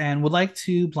options and would like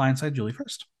to blindside Julie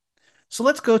first. So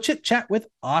let's go chit chat with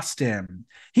Austin.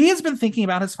 He has been thinking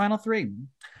about his final three.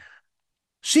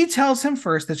 She tells him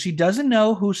first that she doesn't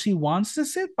know who she wants to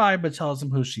sit by, but tells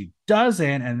him who she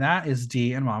doesn't, and that is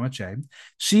Dee and Mama J.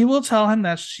 She will tell him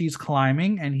that she's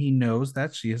climbing, and he knows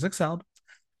that she has excelled.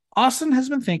 Austin has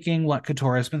been thinking what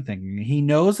Katora has been thinking. He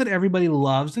knows that everybody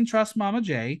loves and trusts Mama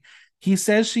J. He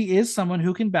says she is someone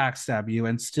who can backstab you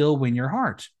and still win your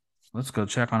heart. Let's go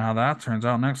check on how that turns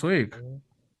out next week.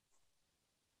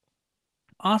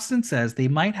 Austin says they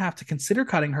might have to consider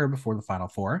cutting her before the final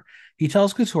four. He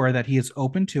tells Couture that he is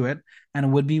open to it and it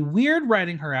would be weird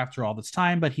writing her after all this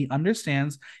time, but he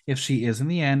understands if she is in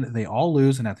the end, they all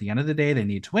lose, and at the end of the day, they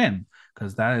need to win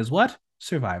because that is what?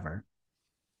 Survivor.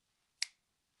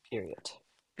 Period.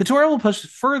 Couture will push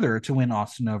further to win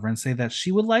Austin over and say that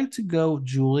she would like to go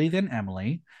Julie then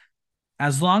Emily.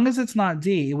 As long as it's not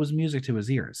Dee, it was music to his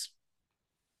ears.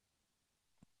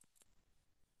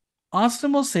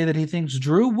 Austin will say that he thinks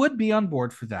Drew would be on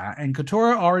board for that, and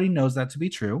Katora already knows that to be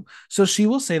true. So she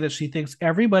will say that she thinks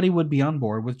everybody would be on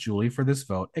board with Julie for this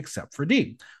vote except for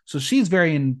Dee. So she's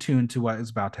very in tune to what is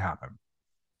about to happen.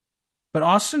 But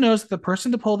Austin knows that the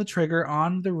person to pull the trigger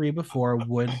on the Reba 4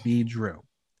 would be Drew.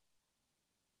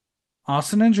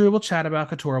 Austin and Drew will chat about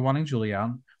Katora wanting Julie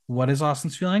out. What is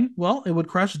Austin's feeling? Well, it would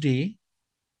crush Dee.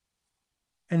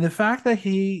 And the fact that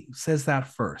he says that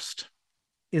first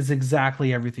is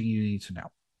exactly everything you need to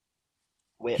know.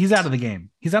 He's out of Whipped. the game.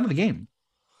 He's out of the game.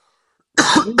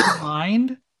 His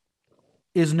mind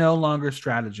is no longer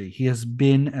strategy. He has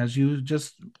been, as you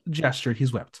just gestured,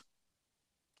 he's whipped.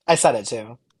 I said it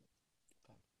too.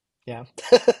 Yeah.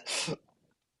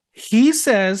 He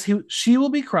says she will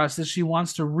be crushed as she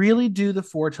wants to really do the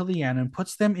four till the end and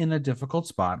puts them in a difficult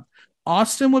spot.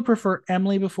 Austin would prefer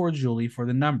Emily before Julie for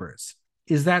the numbers.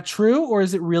 Is that true, or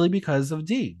is it really because of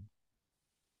Dee?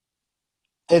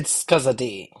 It's because of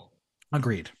D.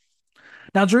 Agreed.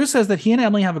 Now, Drew says that he and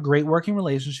Emily have a great working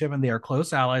relationship and they are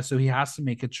close allies, so he has to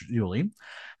make it Julie.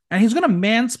 And he's going to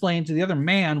mansplain to the other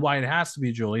man why it has to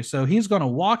be Julie. So he's going to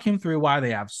walk him through why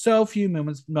they have so few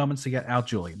moments to get out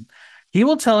Julie. He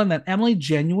will tell him that Emily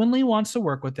genuinely wants to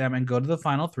work with them and go to the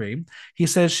final three. He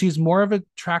says she's more of a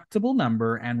tractable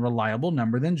number and reliable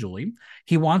number than Julie.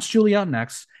 He wants Julie out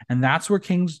next, and that's where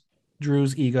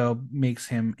Drew's ego makes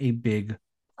him a big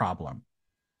problem.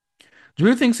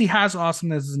 Drew thinks he has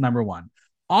Austin as his number one.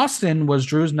 Austin was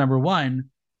Drew's number one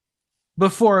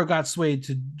before it got swayed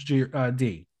to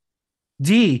D.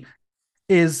 D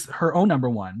is her own number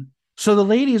one. So the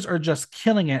ladies are just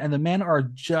killing it, and the men are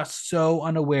just so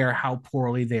unaware how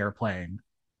poorly they are playing.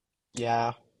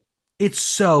 Yeah. It's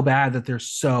so bad that they're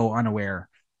so unaware.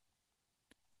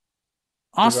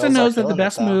 The Austin girls are knows that the killing it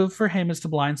best though. move for him is to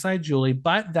blindside Julie,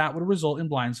 but that would result in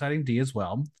blindsiding D as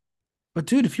well. But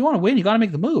dude, if you want to win, you got to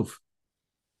make the move.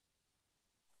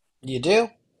 You do?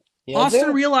 You Austin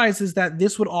do? realizes that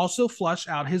this would also flush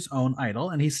out his own idol,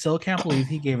 and he still can't believe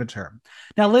he gave it to her.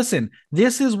 Now, listen,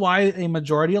 this is why a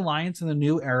majority alliance in the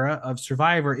new era of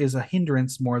Survivor is a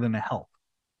hindrance more than a help.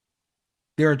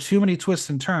 There are too many twists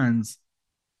and turns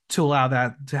to allow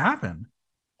that to happen.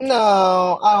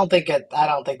 No, I don't think it. I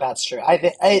don't think that's true. I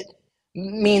think it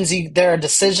means there are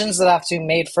decisions that have to be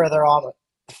made further on,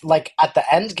 like at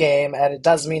the end game, and it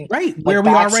does mean Right, where like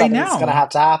we are right backsetting is going to now. have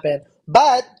to happen.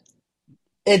 But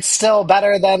it's still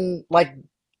better than like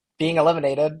being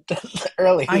eliminated I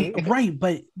early. right,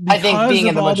 but I think because being in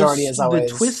of the all majority this is the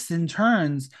always. twists and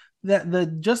turns, that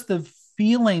the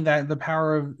feeling that the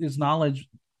power of his knowledge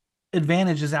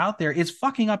advantage is out there, it's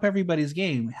fucking up everybody's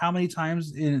game. How many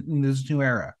times in this new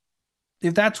era?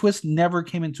 If that twist never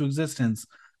came into existence,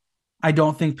 I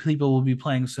don't think people will be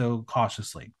playing so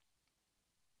cautiously.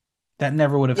 That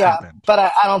never would have Yeah, happened. but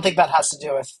I don't think that has to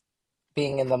do with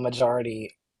being in the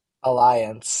majority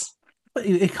alliance. But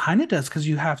it kind of does because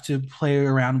you have to play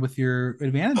around with your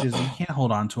advantages and you can't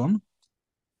hold on to them.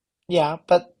 Yeah,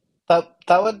 but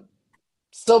that would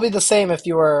still be the same if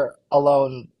you were a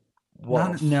lone Not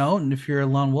wolf. no, and if you're a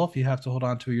lone wolf, you have to hold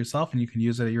on to it yourself and you can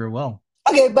use it at your will.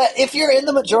 Okay, but if you're in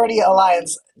the majority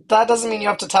alliance, that doesn't mean you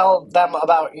have to tell them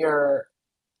about your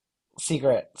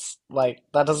secrets. Like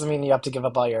that doesn't mean you have to give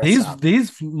up all your These stuff.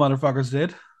 these motherfuckers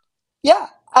did. Yeah,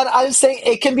 And I'm saying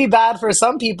it can be bad for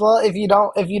some people if you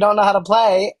don't know how to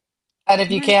play, and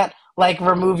if you Right. can't like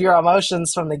remove your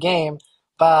emotions from the game.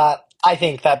 But I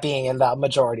think that being in that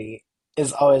majority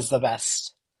is always the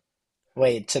best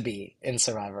way to be in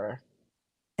Survivor.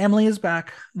 Emily is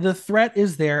back. The threat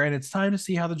is there, and it's time to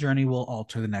see how the journey will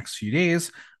alter the next few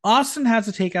days. Austin has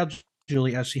to take out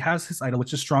Julie as she has his idol,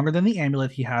 which is stronger than the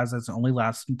amulet he has, as it only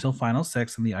lasts until final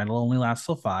six, and the idol only lasts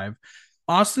till five.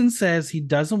 Austin says he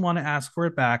doesn't want to ask for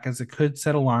it back as it could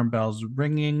set alarm bells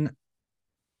ringing.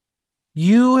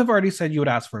 You have already said you would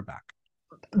ask for it back.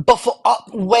 Before,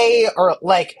 way or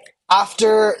like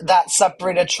after that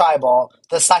separated tribal,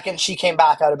 the second she came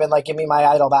back, I'd have been like, "Give me my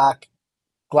idol back."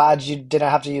 Glad you didn't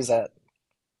have to use it.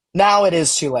 Now it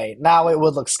is too late. Now it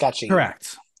would look sketchy.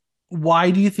 Correct.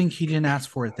 Why do you think he didn't ask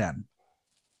for it then?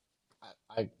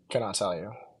 I cannot tell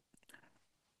you.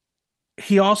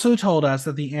 He also told us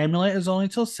that the amulet is only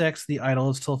till six, the idol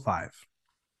is till five.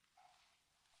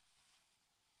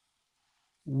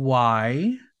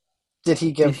 Why Did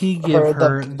he did give he give her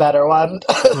the her better one?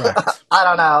 correct? I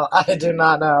don't know. I do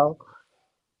not know.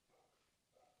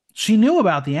 She knew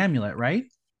about the amulet, right?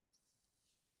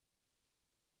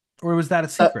 Or was that a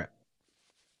Uh, secret?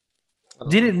 I don't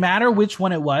Did it know. matter which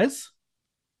one it was?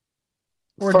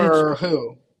 Or did For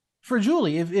who? for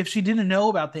Julie if she didn't know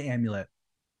about the amulet?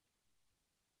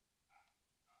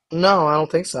 No, I don't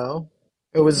think so.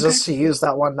 It was Okay. just to use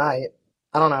that one night.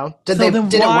 I don't know. So then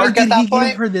Did it why work did at he that give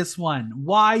point? her this one?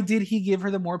 Why did he give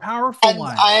her the more powerful And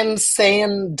one? I'm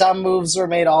saying dumb moves were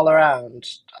made all around.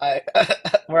 I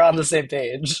we're on the same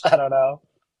page. I don't know.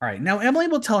 All right. Now, Emily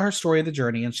will tell her story of the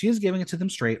journey, and she is giving it to them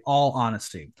straight, all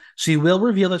honesty. She will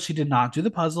reveal that she did not do the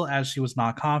puzzle as she was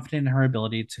not confident in her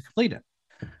ability to complete it.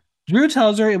 Drew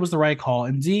tells her it was the right call,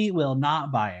 and Dee will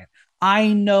not buy it.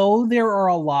 I know there are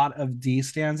a lot of D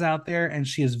stands out there, and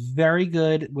she is very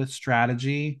good with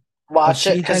strategy, but Watch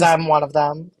it because I'm one of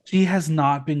them. she has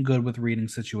not been good with reading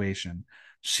situation.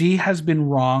 She has been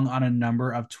wrong on a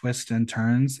number of twists and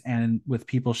turns and with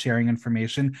people sharing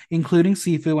information, including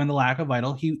Sifu and the lack of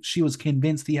idol. She was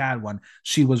convinced he had one.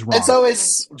 She was It's wrong.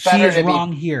 always She better is to be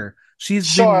wrong here. She's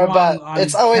been sure, wrong but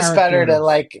it's on always better to characters.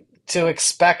 like to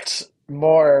expect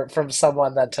more from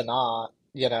someone than to not,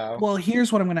 you know. Well,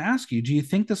 here's what I'm going to ask you. Do you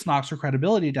think this knocks her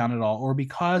credibility down at all? Or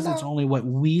because it's No. only what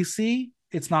we see,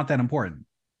 it's not that important?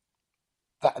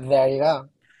 There you go.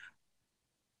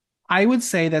 I would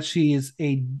say that she is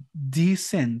a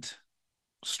decent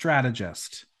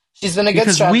strategist She's been a good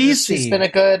because we strategist. see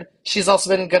She's also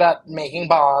been good at making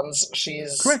bonds.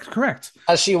 correct.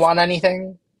 Has she won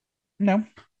anything? No,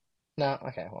 No?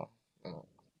 Okay, well, well,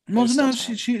 there's still no,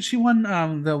 time. she won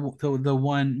the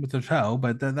one with the toe,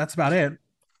 but that's about it.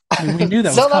 I mean, we knew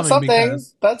that was Still, that's coming something.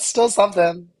 because That's still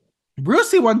something.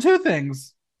 Brucey won two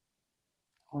things.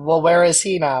 Well, where is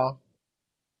he now?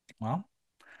 Well,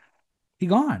 he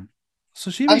gone,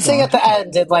 so she'd I'm be saying gone at the too.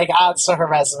 end, it like adds to her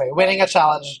resume. Winning a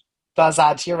challenge does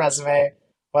add to your resume,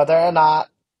 whether or not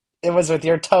it was with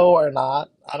your toe or not.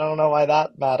 I don't know why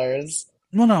that matters.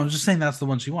 Well, no, I'm just saying that's the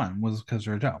one she won was because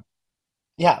of her toe.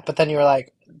 Yeah, but then you were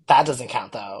like, that doesn't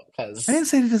count though, I because didn't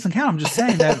say it doesn't count. I'm just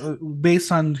saying that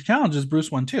based on challenges,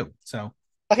 Bruce won too, so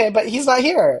okay, but he's not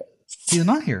here. he's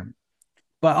not here.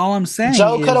 But all I'm saying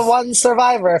Joe could have is won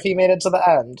Survivor if he made it to the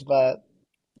end, but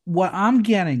what I'm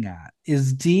getting at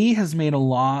is Dee has made a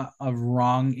lot of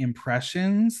wrong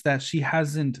impressions that she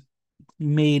hasn't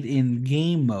made in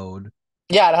game mode.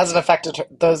 yeah, it hasn't affected her.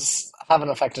 Those haven't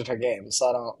affected her game, so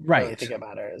I don't really Right. think it But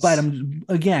matters. I'm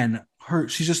again, her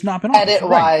she's just not been honest. Edit You're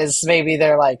right. wise, maybe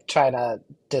they're like trying to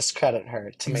discredit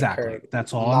her to make Exactly. her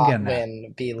That's all I'm not getting at.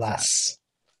 win be Is that less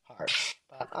harsh.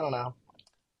 But I don't know.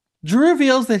 Drew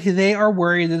reveals that they are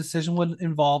worried the decision would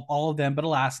involve all of them, but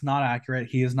alas, not accurate.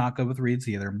 He is not good with reads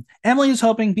either. Emily is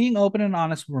hoping being open and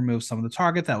honest will remove some of the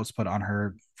target that was put on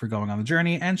her for going on the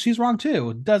journey, and she's wrong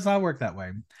too. It does not work that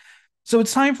way. So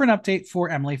it's time for an update for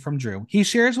Emily from Drew. He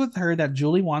shares with her that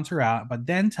Julie wants her out, but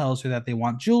then tells her that they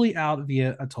want Julie out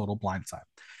via a total blindside.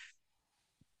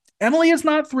 Emily is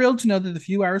not thrilled to know that the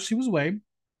few hours she was away,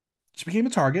 she became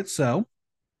a target, so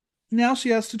now she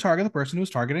has to target the person who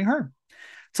was targeting her.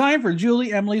 Time for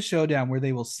Julie Emily's showdown, where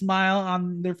they will smile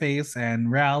on their face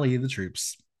and rally the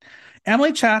troops.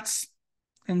 Emily chats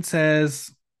and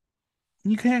says,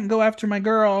 "You can't go after my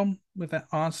girl with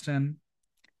Austin."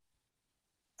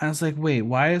 I was like, wait,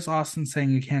 why is Austin saying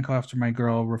you can't go after my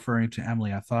girl referring to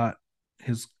Emily? I thought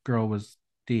his girl was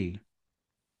D.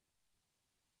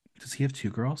 Does he have two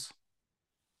girls?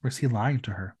 Or is he lying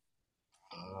to her?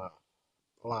 Uh,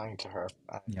 Lying to her.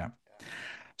 Yeah.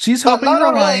 She's But hoping no, her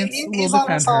no, really, alliance will he's on her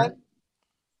defend her. side.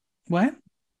 What?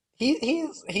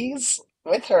 He's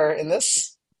with her in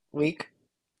this. week.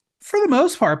 for the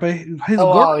most part, but his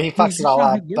Oh girl, well, he fucks it he's all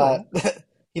not his up, but girl.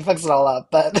 he fucks it all up.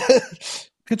 But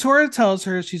Katora tells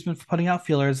her she's been putting out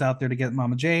feelers out there to get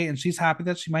Mama J, and she's happy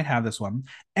that she might have this one.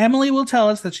 Emily will tell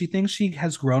us that she thinks she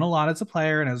has grown a lot as a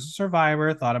player and as a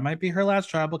survivor, thought it might be her last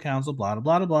tribal council, blah,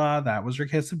 blah, blah, blah. That was her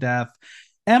kiss of death.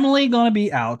 Emily gonna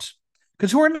be out.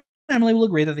 Katora and Emily will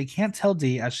agree that they can't tell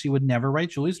Dee as she would never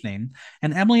write Julie's name,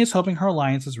 and Emily is hoping her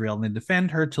alliance is real and they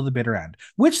defend her till the bitter end,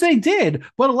 which they did,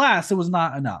 but alas, it was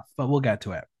not enough. But we'll get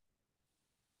to it.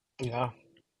 yeah.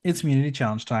 It's community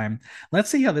challenge time. Let's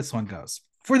see how this one goes.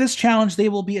 For this challenge, they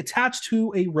will be attached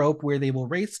to a rope where they will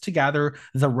race to gather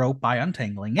the rope by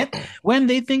untangling it. When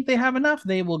they think they have enough,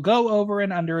 they will go over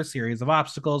and under a series of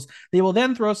obstacles. They will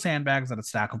then throw sandbags at a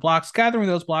stack of blocks, gathering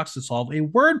those blocks to solve a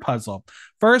word puzzle.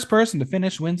 First person to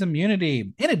finish wins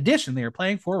immunity. In addition, they are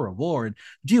playing for a reward.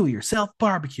 Do yourself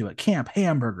barbecue at camp,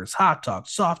 hamburgers, hot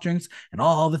dogs, soft drinks, and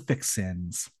all the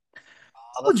fixins.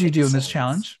 All What the would you do in this fixins.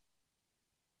 challenge?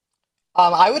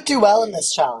 I would do well in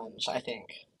this challenge, I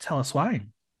think. Tell us why.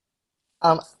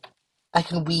 Um, I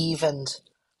can weave and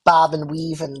bob and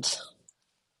weave, and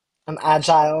I'm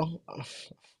agile.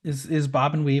 Is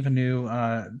Bob and Weave a new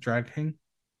drag king?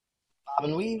 Bob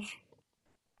and weave.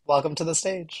 Welcome to the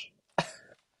stage.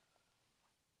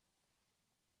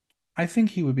 I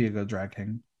think he would be a good drag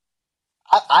king.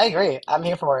 I agree. I'm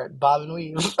here for it. Bob and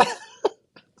weave.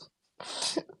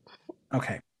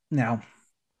 Okay, now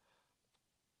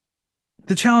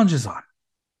the challenge is on.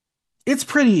 It's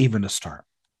pretty even to start,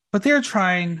 but they're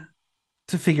trying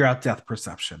to figure out depth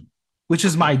perception, which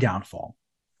is my downfall.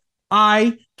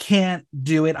 I can't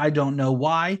do it. I don't know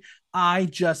why. I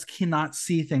just cannot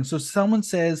see things. So someone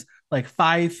says like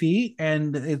 5 feet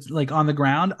and it's like on the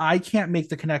ground. I can't make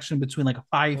the connection between like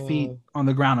 5 feet Mm, on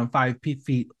the ground and 5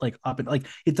 feet like up and like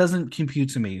it doesn't compute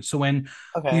to me. So when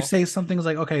you okay. say something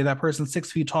like, okay, that person's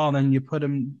 6 feet tall, and then you put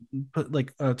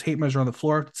like a tape measure on the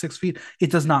floor 6 feet,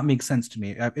 it does not make sense to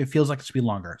me. It feels like it should be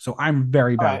longer. So I'm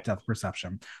very All bad at right. depth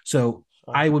perception. So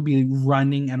Sure. I would be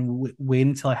running and waiting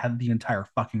until I had the entire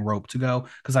fucking rope to go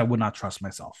because I would not trust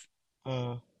myself.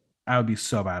 Mm. I would be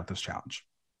so bad at this challenge.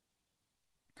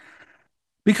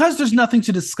 Because there's nothing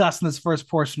to discuss in this first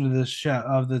portion of this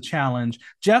of the challenge,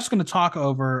 Jeff's going to talk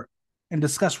over and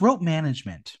discuss rope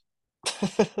management.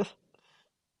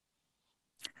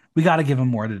 We got to give him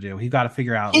more to do. He got to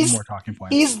figure out He's more talking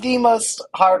points. he's the most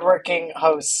hardworking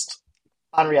host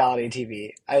on reality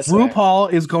TV, I swear.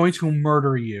 RuPaul is going to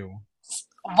murder you.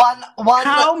 One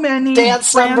How many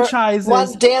dance number franchises?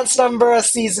 one dance number a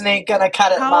season ain't gonna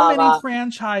cut it, How many mama.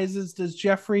 franchises does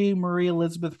Jeffrey Marie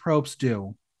Elizabeth Probst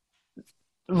do?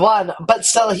 One, but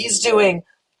still he's doing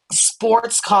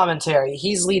sports commentary.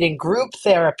 He's leading group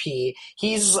therapy.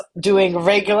 He's doing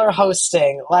regular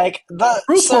hosting. Like the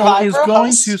RuPaul is Survivor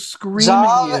going to host scream at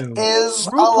job you. is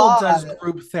a RuPaul lot. does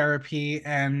group therapy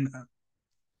and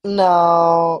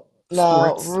No,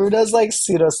 no. sports. Ruda's like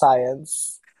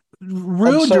pseudoscience and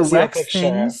Rue shows you a directs picture.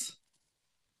 things.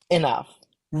 Enough.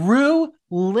 Rue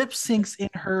lip syncs in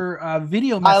her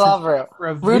video I message love Rue. for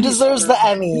a Rue video deserves for the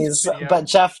a music Emmys, but video.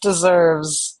 Jeff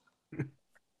deserves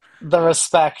the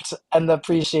respect and the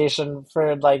appreciation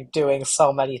for like doing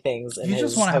so many things in You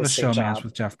just his want to have a hosting showmance job.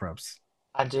 with Jeff Probst.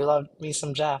 I do love me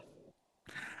some Jeff.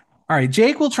 All right,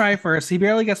 Jake will try first. He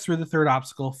barely gets through the third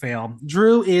obstacle, fail.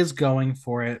 Drew is going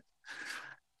for it.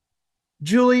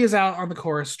 Julie is out on the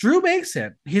course. Drew makes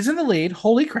it. He's in the lead.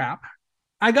 Holy crap.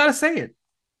 I gotta say it.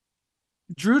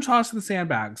 Drew tossed the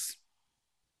sandbags.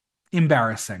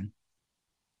 Embarrassing.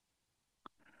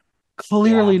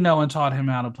 Yeah, Clearly, no one taught him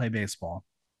how to play baseball.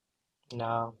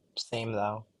 no, same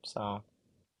though. So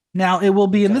Now, it will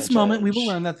I'm be in gonna this moment we will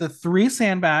learn judge. that the three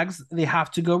sandbags, they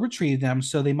have to go retrieve them,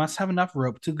 so they must have enough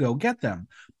rope to go get them.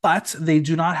 But they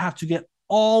do not have to get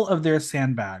all of their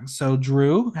sandbags. So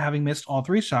Drew, having missed all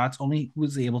three shots, only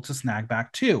was able to snag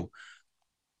back two.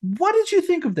 What did you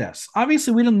think of this?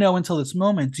 Obviously, we didn't know until this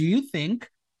moment. Do you think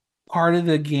part of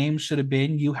the game should have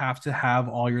been you have to have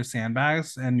all your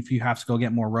sandbags, and if you have to go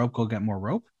get more rope, go get more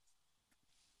rope?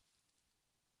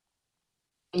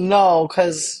 No,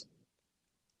 because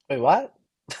wait, what?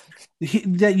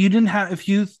 That you didn't have, if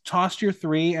you tossed your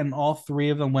three and all three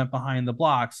of them went behind the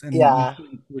blocks and you Yeah,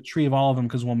 couldn't retrieve all of them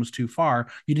because one was too far,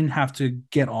 you didn't have to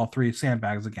get all three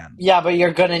sandbags again. yeah, but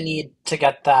you're gonna need to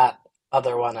get that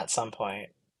other one at some point,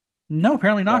 No,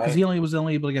 apparently not, because right? he only was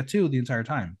only able to get two the entire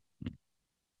time.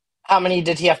 How many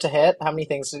did he have to hit? How many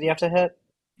things did he have to hit?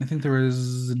 I think there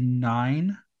was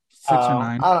nine 6 or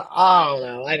 9. I don't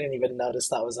know. I didn't even notice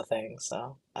that was a thing,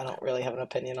 so I don't really have an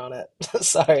opinion on it.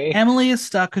 Sorry. Emily is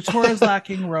stuck, Couture is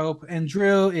lacking rope, and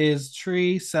Drew is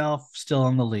tree self still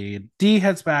in the lead. D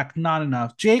heads back, not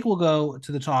enough. Jake will go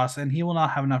to the toss, and he will not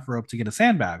have enough rope to get his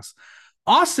sandbags.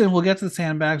 Austin will get to the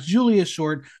sandbags. Julie is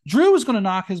short. Drew is going to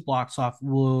knock his blocks off.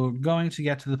 We're going to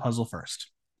get to the puzzle first.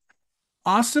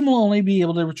 Austin will only be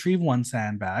able to retrieve one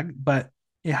sandbag, but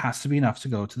it has to be enough to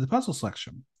go to the puzzle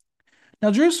selection. Now,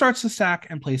 Drew starts to stack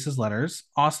and place his letters.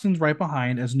 Austin's right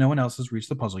behind as no one else has reached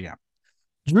the puzzle yet.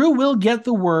 Drew will get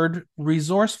the word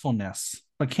resourcefulness,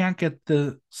 but can't get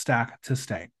the stack to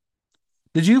stay.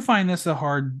 Did you find this a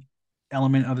hard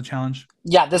element of the challenge?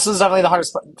 Yeah, this was definitely the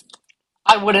hardest part.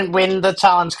 I wouldn't win the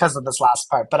challenge because of this last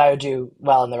part, but I would do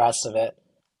well in the rest of it.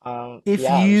 If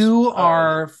Yeah, it was, you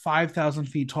are 5,000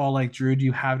 feet tall like Drew, do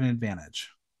you have an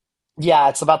advantage? yeah,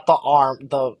 it's about the arm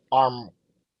I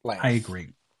length, agree.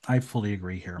 I fully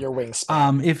agree here. your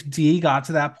wingspan. If D got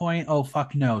to that point, oh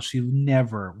fuck no, she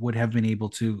never would have been able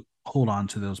to hold on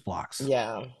to those blocks.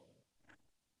 Yeah.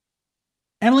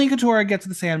 Emily Couture gets to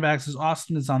the sandbags as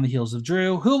Austin is on the heels of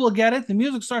Drew. Who will get it? The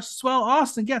music starts to swell.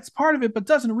 Austin gets part of it, but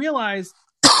doesn't realize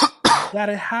that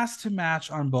it has to match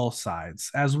on both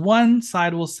sides, as one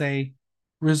side will say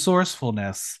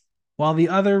resourcefulness, while the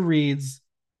other reads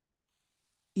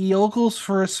Eocles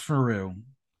first Faru.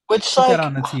 Which, Put that like,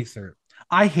 on a t-shirt.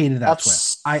 I hated that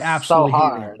twist. that's I so absolutely hated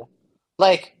it. hard.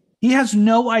 Like, He has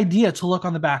no idea to look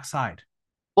on the back side.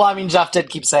 well, I mean, Jeff did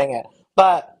keep saying it,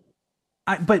 but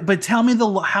But tell me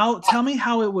tell me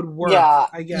how it would work. yeah,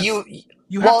 I guess you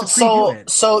you have to well, preview so it.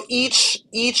 so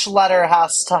each letter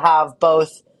has to have both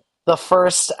the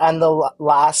first and the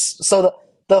last. So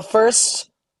the first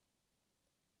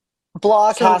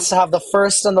block So has to have the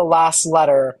first and the last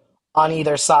letter on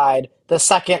either side. The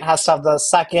second has to have the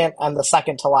second and the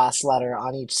second to last letter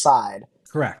on each side.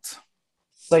 correct.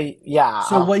 So yeah,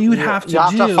 So what you would have you to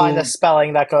have to find a do,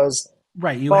 spelling that goes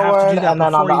right? You have to forward, do that and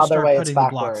then on before the you other start way it's putting the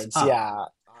blocks backwards. up. Yeah,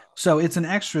 So it's an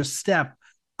extra step.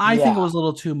 I think it yeah. was a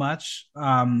little too much,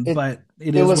 It but it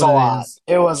it is was what a it lot. is.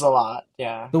 It was a lot.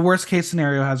 Yeah, The worst case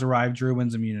scenario has arrived. Drew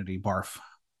wins immunity. Barf.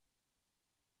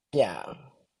 yeah.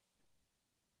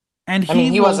 And I mean,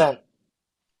 he he will wasn't.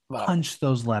 Whatever. punch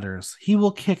those letters. He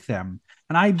will kick them.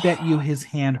 And I bet you his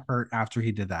hand hurt after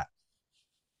he did that.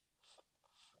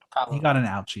 He got Probably. an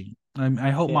ouchie. I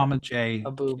hope Yeah. Mama J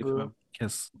A boo gave him boo. a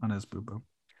kiss on his boo boo.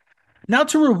 Now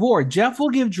to reward, Jeff will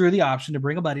give Drew the option to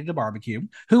bring a buddy to barbecue.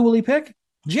 Who will he pick?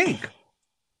 Jake,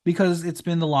 because it's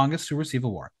been the longest to receive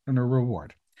a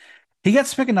reward. He gets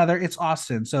to pick another. It's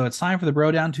Austin. So it's time for the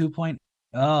Bro Down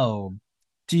 2.0.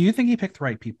 Do you think he picked the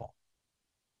right people?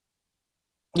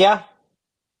 Yeah,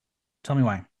 Tell me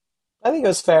why. I think it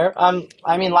was fair.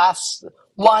 I mean, last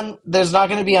one, there's not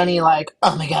going to be any like,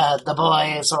 oh my God, the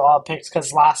boys are all picked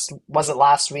because last was it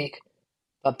last week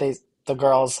that the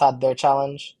girls had their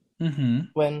challenge Mm-hmm.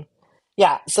 win.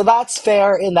 Yeah, so that's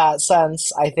fair in that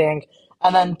sense, I think.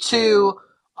 And then two,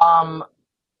 um,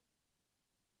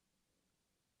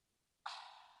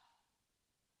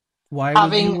 Why would you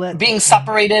having let being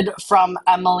separated from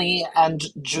Emily and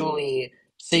Julie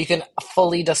so you can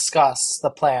fully discuss the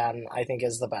plan, I think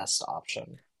is the best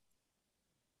option.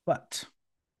 but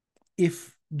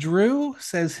if Drew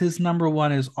says his number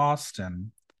one is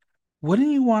Austin, wouldn't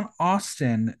you want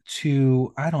Austin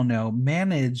to, I don't know,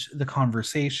 manage the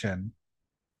conversation?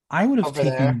 I would have Over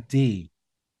there. taken D.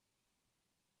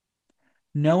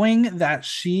 Knowing that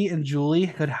she and Julie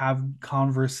could have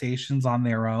conversations on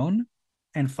their own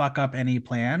and fuck up any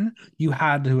plan, you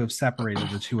had to have separated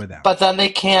the two of them. But then they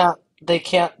can't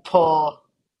pull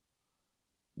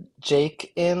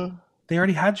Jake in. They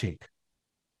already had Jake.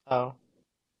 Oh.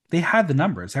 They had the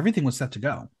numbers. Everything was set to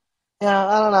go. Yeah,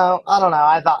 I don't know. I don't know.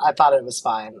 I thought it was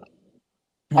fine.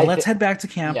 Well, I let's think head back to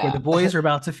camp where yeah. the boys are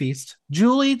about to feast.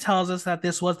 Julie tells us that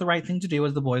this was the right thing to do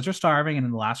as the boys are starving, and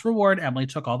in the last reward, Emily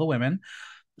took all the women.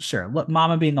 Sure, look,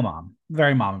 Mama being a mom,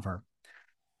 very mom of her.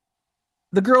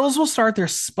 The girls will start their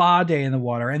spa day in the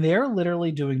water, and they are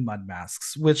literally doing mud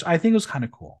masks, which I think was kind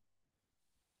of cool.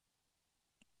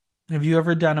 Have you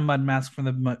ever done a mud mask from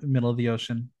the middle of the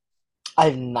ocean?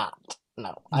 I've not.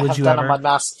 No. I Would have you done a ever? mud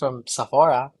mask from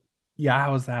Sephora. Yeah,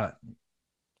 how was that?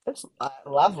 It's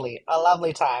lovely. A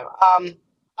lovely time. I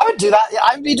would do that. Yeah,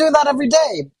 I'd be doing that every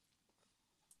day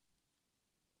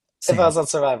if I Same. was on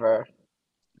Survivor.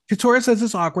 Katora says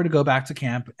it's awkward to go back to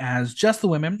camp as just the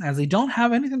women, as they don't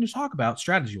have anything to talk about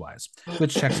strategy wise,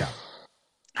 which checks out.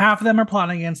 Half of them are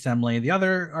plotting against Emily, the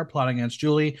other are plotting against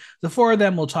Julie. The four of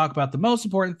them will talk about the most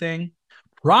important thing,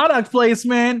 product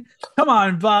placement. Come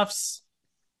on, Buffs.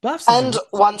 Buffs is a And good.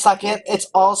 one second, it's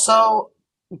also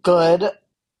good.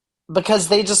 because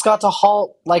they just got to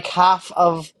halt like half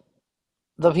of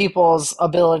the people's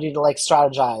ability to like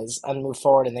strategize and move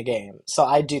forward in the game. So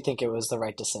I do think it was the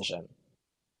right decision.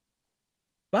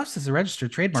 Buffs is a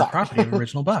registered trademark Sorry. property of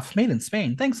Original Buff, made in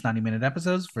Spain. Thanks, 90-minute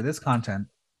episodes, for this content.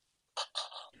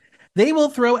 They will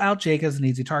throw out Jake as an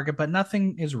easy target, but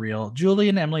nothing is real. Julie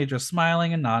and Emily are just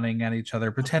smiling and nodding at each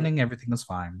other, pretending everything is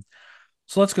fine.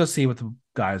 So let's go see what the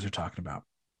guys are talking about.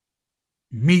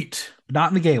 Meat, not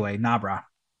in the gay way, nah, brah.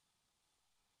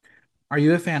 Are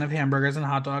you a fan of hamburgers and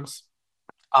hot dogs?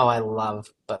 Oh, I love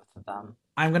both of them.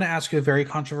 I'm going to ask you a very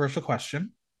controversial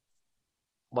question.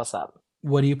 What's up?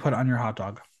 What do you put on your hot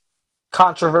dog?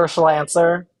 Controversial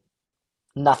answer.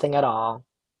 Nothing at all.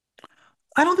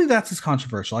 I don't think that's as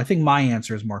controversial. I think my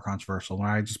answer is more controversial when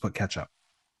I just put ketchup.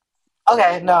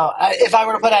 Okay, no. If I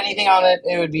were to put anything on it,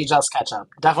 it would be just ketchup.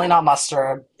 Definitely not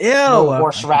mustard. Ew. No Okay.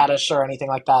 horseradish or anything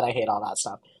like that. I hate all that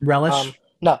stuff. Relish.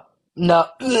 No, no.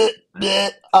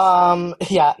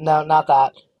 Yeah, no, not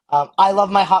that. I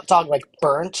love my hot dog like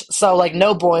burnt, so like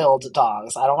no boiled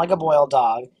dogs. I don't like a boiled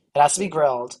dog. It has to be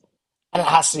grilled, and it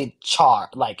has to be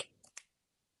charred, like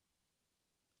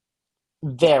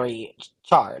very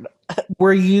charred.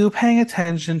 Were you paying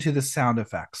attention to the sound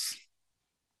effects?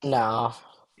 No.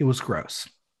 It was gross.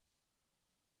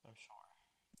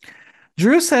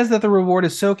 Drew says that the reward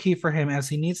is so key for him as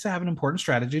he needs to have an important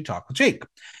strategy talk with Jake.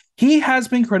 He has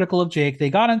been critical of Jake. They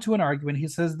got into an argument. He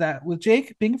says that with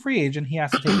Jake being a free agent, he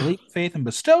has to take a leap of faith and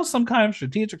bestow some kind of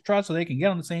strategic trust so they can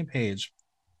get on the same page.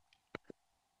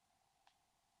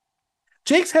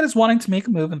 Jake's head is wanting to make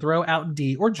a move and throw out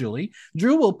D or Julie.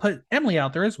 Drew will put Emily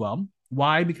out there as well.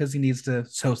 Why? Because he needs to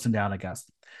toast him down, I guess.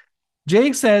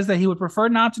 Jake says that he would prefer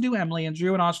not to do Emily, and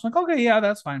Drew and Austin like, okay, yeah,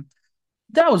 that's fine.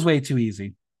 That was way too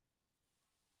easy.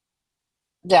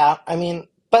 Yeah, I mean,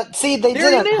 but see, they They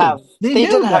already didn't have knew. They they knew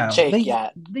didn't have though. Jake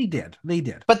yet. They did. They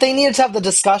did. But they needed to have the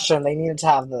discussion. They needed to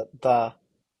have the Now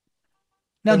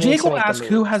they needed Jake to will make the ask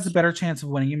who has the moves. better chance of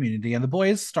winning immunity, and the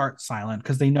boys start silent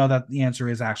because they know that the answer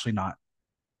is actually not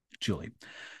Julie.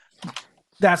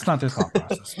 That's not their thought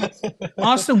process.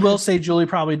 Austin will say Julie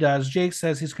probably does. Jake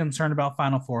says he's concerned about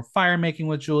Final Four fire making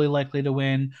with Julie likely to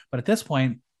win, but at this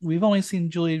point, we've only seen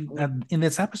Julie in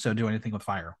this episode do anything with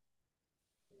fire.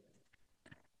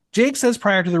 Jake says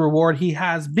prior to the reward, he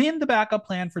has been the backup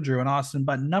plan for Drew and Austin,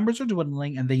 but numbers are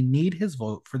dwindling and they need his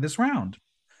vote for this round.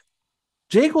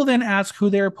 Jake will then ask who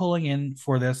they're pulling in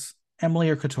for this, Emily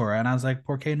or Katora. And I was like,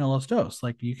 por qué no los dos?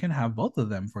 Like, you can have both of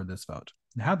them for this vote.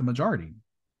 Have the majority.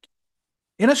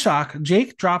 In a shock,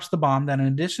 Jake drops the bomb that in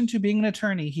addition to being an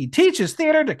attorney, he teaches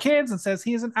theater to kids and says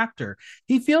he is an actor.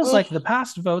 He feels like the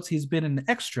past votes he's been an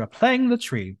extra playing the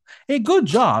tree. A good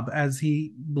job, as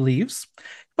he believes.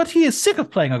 But he is sick of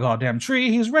playing a goddamn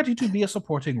tree. He's ready to be a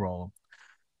supporting role.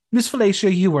 Miss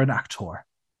Fellatia, you were an actor.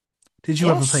 Did you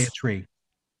ever play a Yes. tree?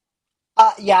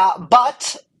 Yeah,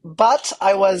 but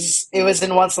I was it was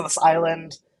in Once on This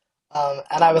Island,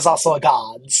 and I was also a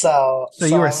god, so So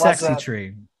so you were a I sexy wasn't.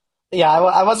 tree. Yeah,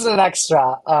 I wasn't an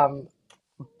extra.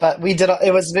 But we did.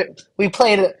 It was we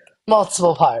played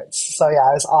multiple parts. So yeah,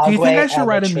 I was Do you think I Ogway should and the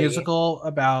write a tree. musical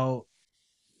about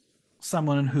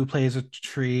someone who plays a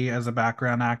tree as a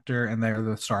background actor and they're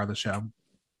the star of the show?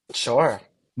 Sure.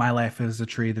 My Life is a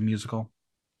Tree, the musical.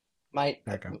 My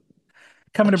There you go.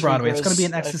 Coming to Broadway. It's going to be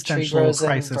an a tree existential grows in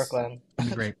crisis. It's Brooklyn. going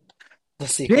to be great. The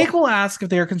Jake sequel. will ask if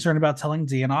they are concerned about telling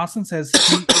D, and Austin says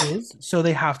he is, so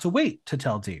they have to wait to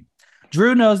tell D.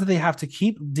 Drew knows that they have to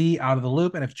keep D out of the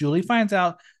loop, and if Julie finds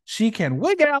out, she can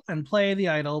wig out and play the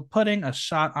idol, putting a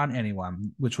shot on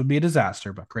anyone, which would be a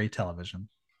disaster, but great television.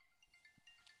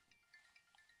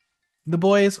 The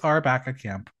boys are back at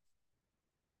camp.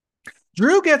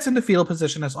 Drew gets into fetal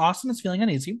position as Austin is feeling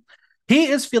uneasy. He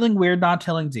is feeling weird not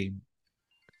telling D.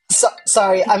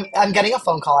 Sorry, I'm getting a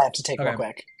phone call I have to take real Okay.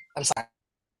 quick. I'm sorry.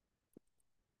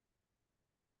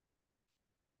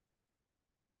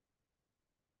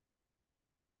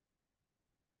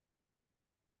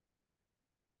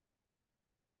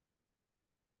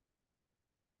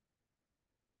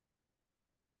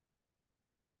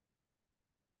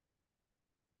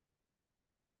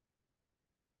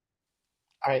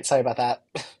 All right, sorry about that.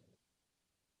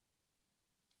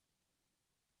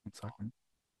 One second.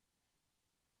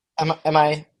 Am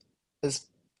I is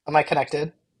am I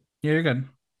connected? Yeah, you're good.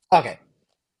 Okay.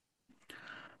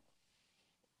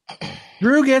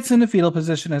 Drew gets into fetal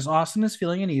position as Austin is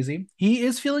feeling uneasy. He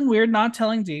is feeling weird not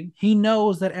telling D. He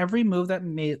knows that every move that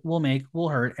will make will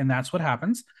hurt, and that's what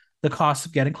happens. The cost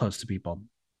of getting close to people.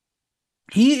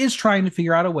 He is trying to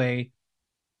figure out a way,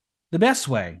 the best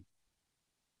way.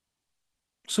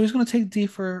 So he's going to take D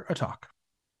for a talk.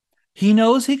 He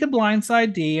knows he could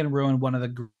blindside D and ruin one of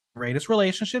the greatest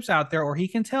relationships out there, or he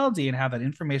can tell Dee and have that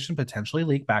information potentially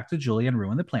leak back to Julie and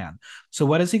ruin the plan. So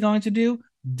what is he going to do?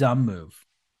 Dumb move.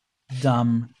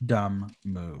 Dumb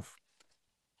move.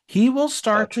 He will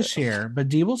So start to true. share, but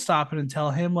Dee will stop it and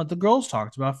tell him what the girls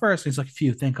talked about first. And he's like,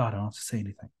 phew, thank God I don't have to say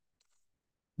anything.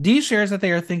 Dee shares that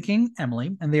they are thinking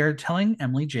Emily and they are telling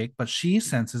Emily Jake, but she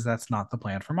senses that's not the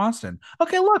plan from Austin.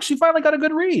 Okay, look, she finally got a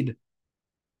good read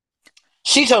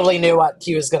She totally knew what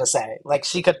he was gonna say. Like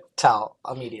she could tell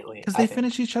immediately, because I they think.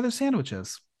 finish each other's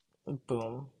sandwiches.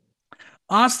 Boom.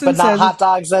 Austin But not says hot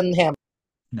dogs and ham.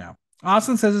 no.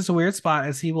 Austin says it's a weird spot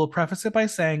as he will preface it by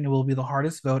saying it will be the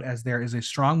hardest vote as there is a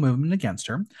strong movement against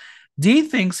her. Dee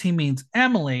thinks he means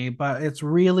Emily, but it's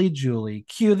really Julie.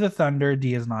 Cue the thunder.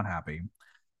 Dee is not happy.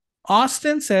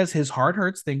 Austin says his heart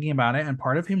hurts thinking about it, and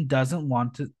part of him doesn't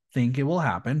want to think it will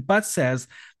happen, but says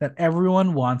that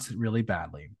everyone wants it really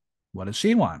badly. What does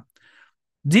she want?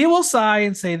 Dee will sigh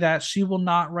and say that she will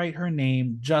not write her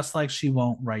name, just like she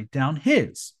won't write down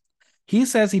his. He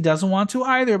says he doesn't want to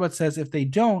either, but says if they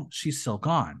don't, she's still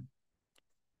gone.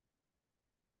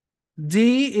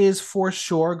 Dee is for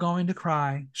sure going to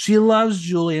cry. She loves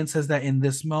Julie and says that in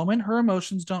this moment, her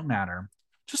emotions don't matter,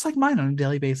 just like mine on a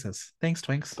daily basis. Thanks,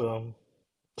 Twinks. Boom.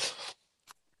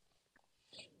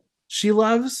 She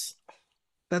loves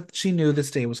that she knew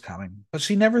this day was coming, but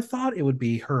she never thought it would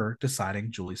be her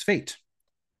deciding Julie's fate.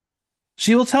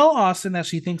 She will tell Austin that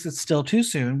she thinks it's still too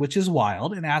soon, which is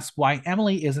wild, and asks why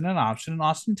Emily isn't an option. And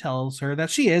Austin tells her that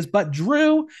she is, but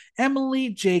Drew, Emily,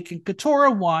 Jake, and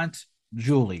Katora want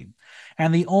Julie.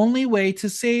 And the only way to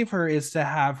save her is to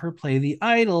have her play the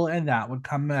idol, and that would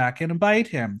come back and bite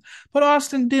him. But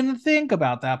Austin didn't think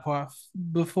about that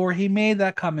before he made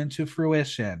that come into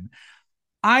fruition.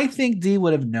 I think Dee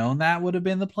would have known that would have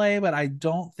been the play, but I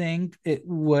don't think it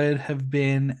would have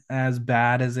been as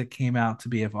bad as it came out to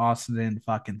be if Austin didn't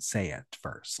fucking say it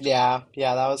first. Yeah,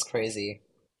 yeah, that was crazy.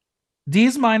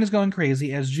 Dee's mind is going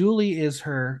crazy as Julie is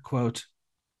her quote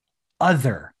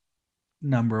other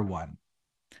number one.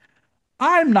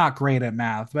 I'm not great at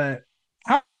math, but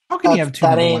how can you have two That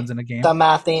number ain't ones in a game? the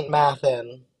math ain't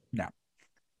mathin'. No.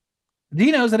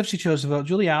 Dee knows that if she chose to vote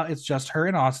Julie out, it's just her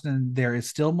and Austin, and there is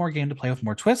still more game to play with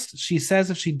more twists. She says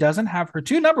if she doesn't have her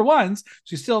two number ones,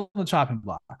 she's still on the chopping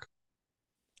block.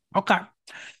 Okay.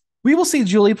 We will see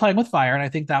Julie playing with fire, and I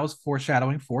think that was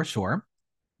foreshadowing for sure.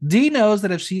 Dee knows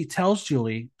that if she tells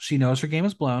Julie she knows her game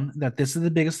is blown, that this is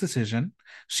the biggest decision,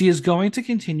 she is going to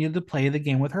continue to play the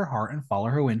game with her heart and follow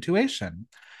her intuition.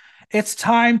 It's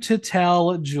time to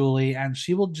tell Julie, and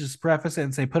she will just preface it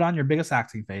and say, put on your biggest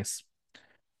acting face.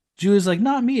 Julie's like,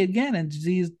 not me again. And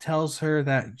Dee tells her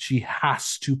that she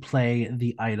has to play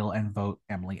the idol and vote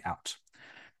Emily out.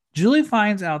 Julie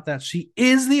finds out that she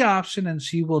is the option and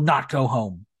she will not go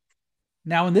home.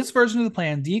 Now, in this version of the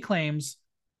plan, Dee claims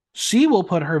she will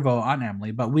put her vote on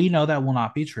Emily, but we know that will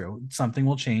not be true. Something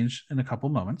will change in a couple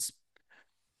moments.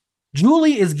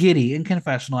 Julie is giddy in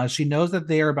confessional as she knows that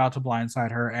they are about to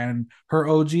blindside her, and her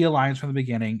OG alliance from the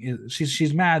beginning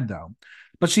she's mad though.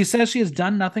 But she says she has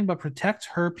done nothing but protect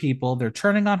her people. They're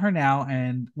turning on her now,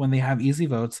 and when they have easy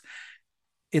votes,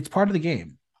 it's part of the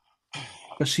game.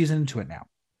 But she's into it now.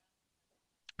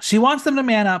 She wants them to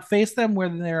man up, face them where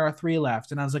there are three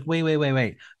left. And I was like,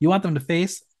 wait. You want them to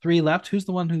face three left? Who's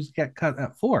the one who's get cut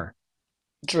at four?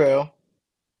 Drew.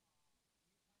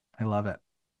 I love it.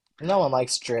 No one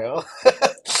likes Drew.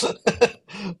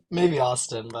 Maybe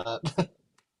Austin, but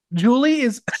Julie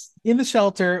is in the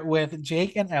shelter with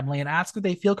Jake and Emily and asks if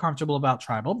they feel comfortable about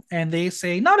tribal. And they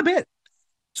say, not a bit.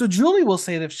 So Julie will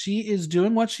say that if she is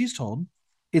doing what she's told,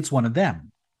 it's one of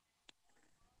them.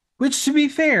 Which, to be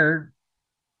fair,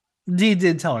 Dee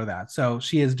did tell her that. So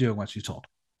she is doing what she's told.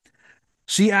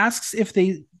 She asks if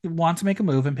they want to make a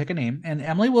move and pick a name, and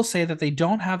Emily will say that they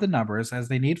don't have the numbers as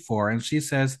they need four, and she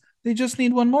says they just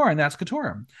need one more, and that's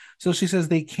Katora. So she says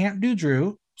they can't do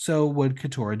Drew, so would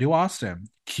Katora do Austin?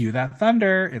 Cue that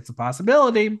thunder. It's a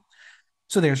possibility.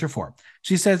 So there's your four.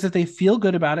 She says if they feel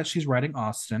good about it, she's writing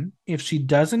Austin. If she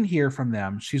doesn't hear from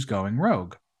them, she's going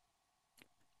rogue.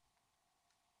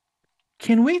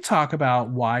 Can we talk about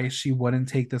why she wouldn't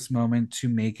take this moment to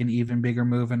make an even bigger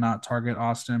move and not target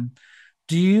Austin?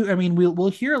 Do you? I mean, we'll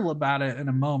hear about it in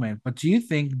a moment, but do you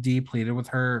think Dee pleaded with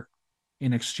her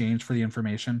in exchange for the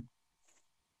information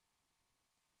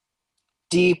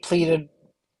Dee pleaded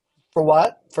for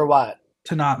what? For what?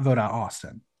 to not vote out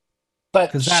Austin?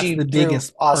 But Because that's she the threw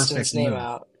biggest Austin's perfect name move.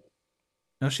 out.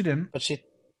 No, she didn't. But she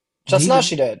just Dee now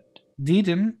she didn't. did. Dee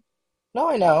didn't. No,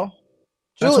 I know.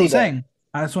 That's what I'm Julie did. saying.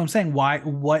 That's what I'm saying. Why?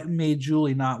 What made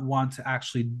Julie not want to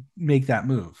actually make that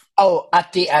move? Oh,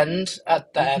 at the end,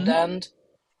 at the Mm-hmm. end.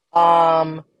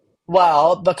 Um,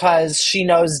 Well, because she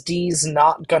knows Dee's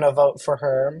not gonna vote for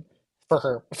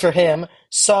him.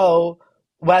 So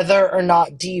whether or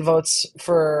not Dee votes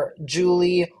for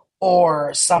Julie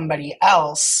or somebody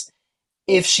else,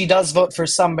 if she does vote for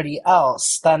somebody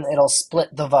else, then it'll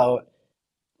split the vote,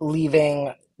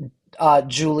 leaving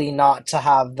Julie not to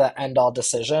have the end all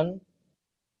decision.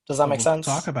 Does that But make we'll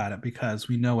talk sense? about it because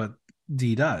we know what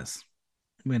D does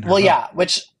in her Well, vote. yeah,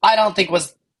 which I don't think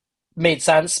was made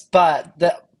sense, but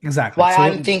the Exactly. why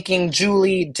I'm So thinking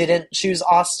Julie didn't choose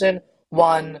Austin,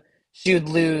 one, she would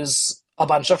lose a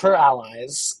bunch of her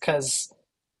allies because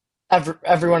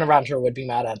everyone around her would be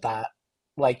mad at that.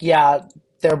 Like, yeah,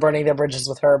 they're burning their bridges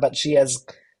with her, but she is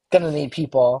gonna need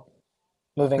people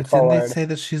moving but didn't they forward. say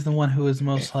that she's the one who is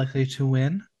most likely to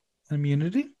win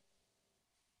immunity?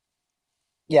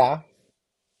 Yeah,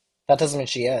 that doesn't mean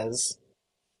she is.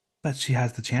 But she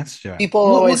has the chance to do it. People are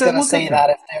We'll always get gonna we'll get say there.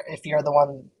 that if you're the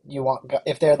one you want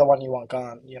if they're the one you want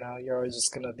gone, you're always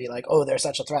just gonna be like, oh, they're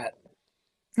such a threat.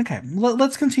 Okay,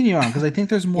 let's continue on because I think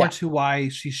there's more Yeah. to why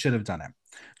she should have done it.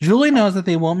 Julie knows that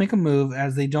they won't make a move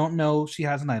as they don't know she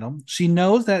has an idol. She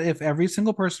knows that if every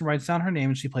single person writes down her name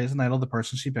and she plays an idol, the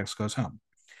person she picks goes home.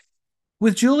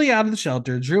 With Julie out of the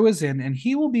shelter, Drew is in, and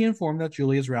he will be informed that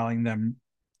Julie is rallying them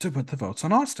to put the votes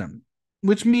on Austin,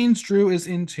 which means Drew is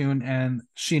in tune and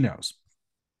she knows.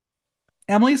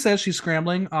 Emily says she's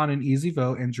scrambling on an easy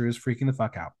vote, and Drew is freaking the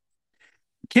fuck out.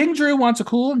 King Drew wants a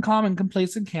cool and calm and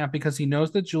complacent camp because he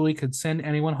knows that Julie could send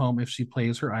anyone home if she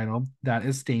plays her idol. That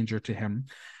is danger to him.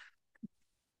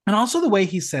 And also the way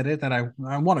he said it, that I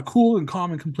want a cool and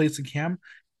calm and complacent camp,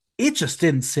 it just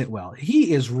didn't sit well.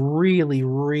 He is really,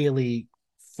 really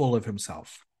full of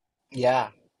himself. Yeah.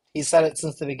 He said it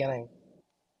since the beginning.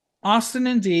 Austin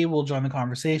and Dee will join the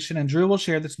conversation, and Drew will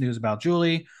share this news about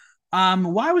Julie.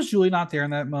 Why was Julie not there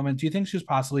in that moment? Do you think she was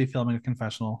possibly filming a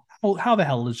confessional? How the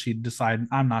hell did she decide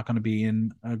I'm not going to be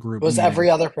in a group Was meeting? every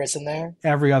other person there?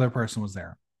 Every other person was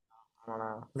there. I don't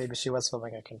know. Maybe she was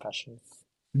filming a confession.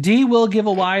 Dee will give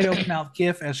a wide open mouth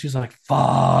gif as she's like,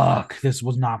 fuck, this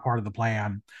was not part of the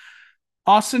plan.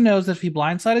 Austin knows that if he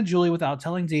blindsided Julie without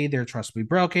telling Dee, their trust will be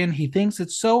broken. He thinks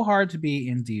it's so hard to be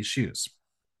in Dee's shoes.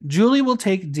 Julie will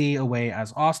take Dee away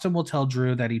as Austin will tell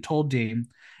Drew that he told Dee,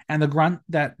 and the grunt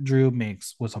that Drew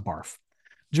makes was a barf.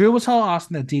 Drew will tell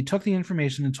Austin that Dee took the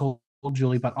information and told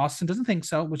Julie, but Austin doesn't think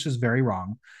so, which is very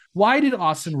wrong. Why did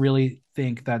Austin really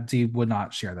think that Dee would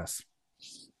not share this?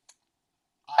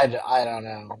 I don't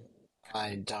know.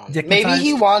 I don't.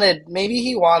 Dickmatized?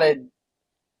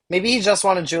 Maybe he just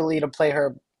wanted Julie to play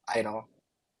her idol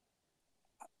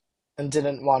and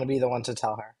didn't want to be the one to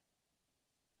tell her.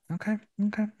 Okay,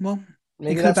 okay. Well, it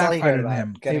Maybe could have that's all he cared backfired on about,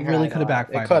 him. It getting her really could idol have out.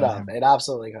 It backfired could on have. him. It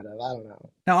absolutely could have. I don't know.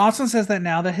 Now, Austin says that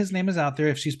now that his name is out there,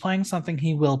 if she's playing something,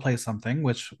 he will play something,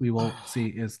 which we will see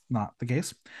is not the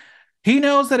case. He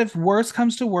knows that if worse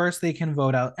comes to worse, they can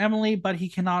vote out Emily, but he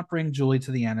cannot bring Julie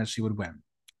to the end as she would win.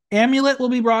 Amulet will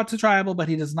be brought to tribal, but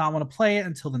he does not want to play it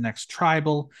until the next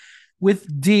tribal.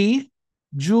 With Dee,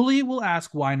 Julie will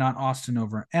ask why not Austin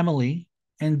over Emily,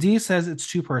 and Dee says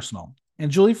it's too personal. And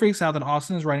Julie freaks out that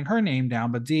Austin is writing her name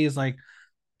down, but Dee is like,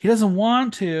 he doesn't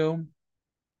want to.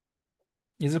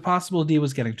 Is it possible Dee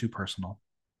was getting too personal?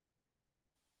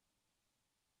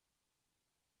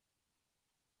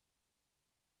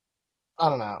 I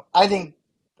don't know. I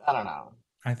don't know.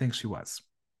 I think she was.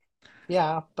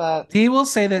 Yeah, but Dee will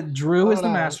say that I Drew is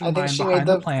don't the know. I think mastermind she made behind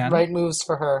the the plan, right moves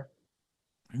for her.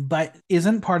 but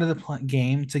isn't part of the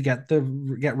game to get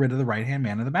rid of the right hand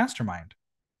man of the mastermind.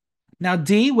 Now,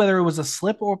 Dee, whether it was a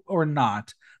slip or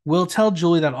not, will tell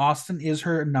Julie that Austin is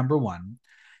her number one.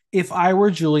 If I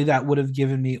were Julie, that would have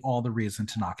given me all the reason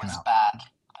to knock That him was out. bad.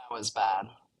 That was bad.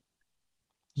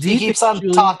 She Dee keeps thinks on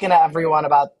Julie, talking to everyone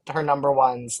about her number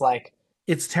ones, like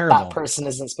it's that terrible. person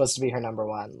isn't supposed to be her number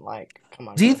one. Like, come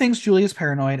on, Dee girl. thinks Julie is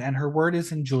paranoid, and her word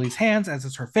is in Julie's hands, as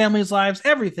is her family's lives.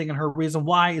 Everything and her reason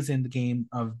why is in the game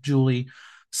of Julie.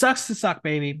 Sucks to suck,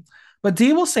 baby. But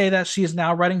Dee will say that she is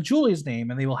now writing Julie's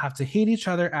name, and they will have to hate each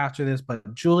other after this.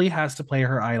 But Julie has to play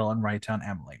her idol and write down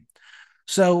Emily.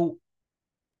 So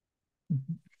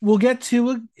we'll get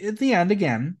to at the end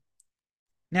again.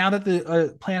 Now that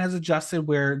the plan has adjusted,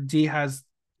 where Dee has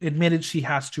admitted she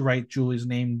has to write Julie's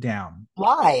name down.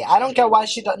 Why? I don't get why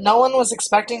she does. No one was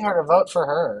expecting her to vote for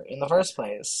her in the first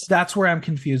place. That's where I'm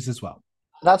confused as well.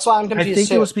 That's why I'm I confused think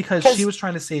it too. was because she Because was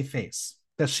trying to save face,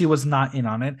 that she was not in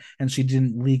on it and she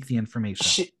didn't leak the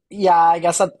information. yeah, I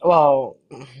guess that. Well,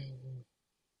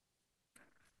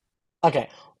 okay.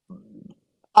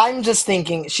 I'm just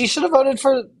thinking she should have voted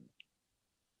for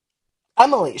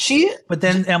Emily. But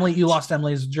then Emily, you lost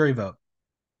Emily's jury vote.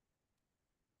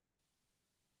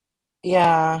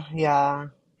 Yeah, yeah.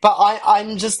 But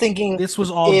I'm just thinking This was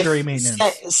all jury if say,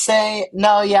 maintenance. say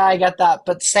no, yeah, I get that.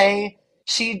 But say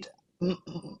she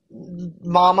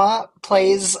Mama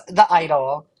plays the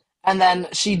idol, and then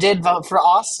she did vote for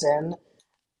Austin.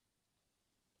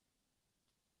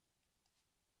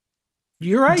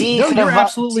 You're right. No, you're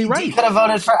absolutely D right. could have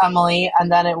voted for Emily,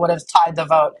 and then it would have tied the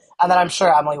vote, and then I'm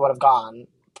sure Emily would have gone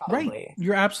Right. probably.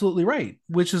 You're absolutely right,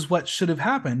 which is what should have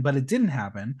happened, but it didn't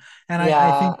happen. And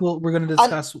I think Yeah, we're going to and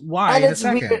discuss why and in a it's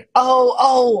second. weird.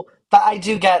 Oh, but I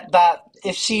do get that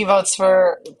if she votes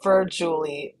for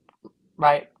Julie,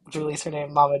 right? Julie's her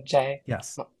name, Mama J.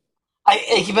 Yes. I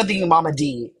keep on thinking Mama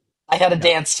D. I had a Yeah.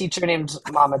 dance teacher named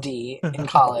Mama D in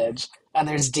college, and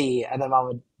there's D, and then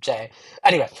Mama J.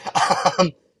 Anyway,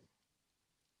 um,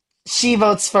 she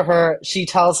votes for her. She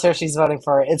tells her she's voting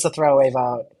for her. It's a throwaway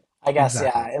vote. I guess, yeah,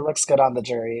 Exactly. it looks good on the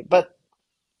jury, but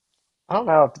I don't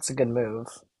know if it's a good move.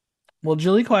 Well,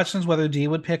 Julie questions whether Dee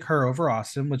would pick her over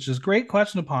Austin, which is a great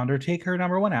question to ponder. Take her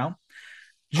number one out.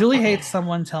 Julie hates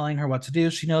someone telling her what to do.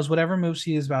 She knows whatever move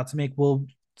she is about to make will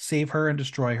save her and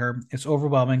destroy her. It's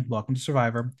overwhelming. Welcome to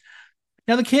Survivor.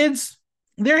 Now, the kids,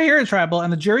 they're here at Tribal,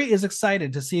 and the jury is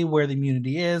excited to see where the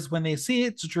immunity is. When they see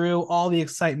it's Drew, all the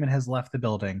excitement has left the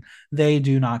building. They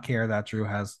do not care that Drew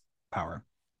has power.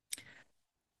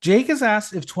 Jake is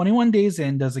asked if 21 days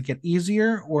in, does it get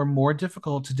easier or more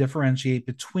difficult to differentiate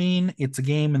between it's a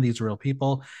game and these real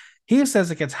people? He says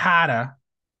it gets harder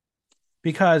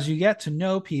because you get to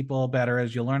know people better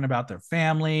as you learn about their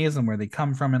families and where they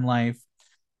come from in life.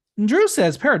 And Drew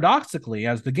says, paradoxically,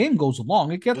 as the game goes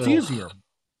along, it gets Ugh. easier.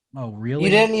 Oh, You really?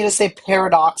 didn't need to say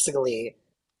paradoxically.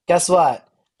 Guess what?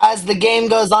 As the game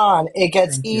goes on, it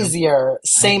gets Thank you. easier. I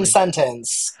Same agree.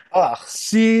 sentence. Ugh.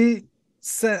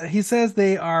 He says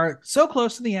they are so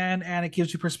close to the end, and it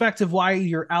gives you perspective why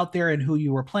you're out there and who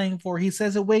you were playing for. He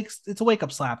says it's a wake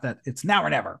up slap that it's now or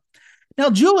never. Now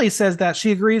Julie says that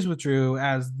she agrees with Drew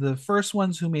as the first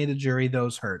ones who made a jury,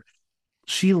 those hurt.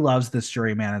 She loves this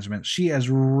jury management. She is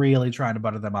really trying to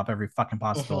butter them up every fucking Hmm.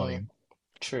 possibility.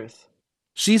 Truth.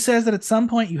 She says that at some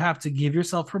point you have to give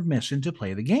yourself permission to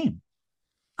play the game.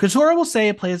 Katora will say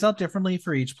it plays out differently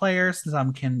for each player.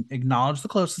 Some can acknowledge the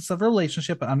closeness of a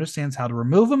relationship, but understands how to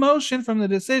remove emotion from the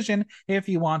decision if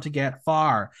you want to get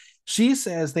far. She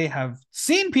says they have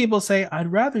seen people say,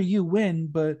 I'd rather you win,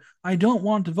 but I don't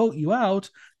want to vote you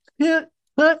out. Yeah,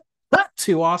 but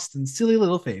to Austin's silly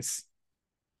little face.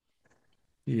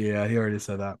 Yeah, he already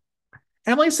said that.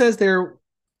 Emily says they're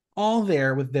all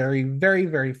there with very, very,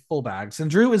 very full bags. And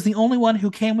Drew is the only one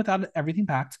who came without everything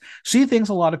packed. She thinks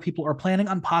a lot of people are planning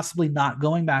on possibly not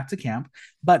going back to camp,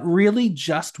 but really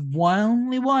just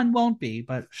only one won't be.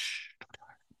 But shh.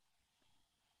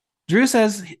 Drew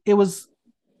says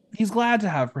he's glad to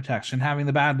have protection, having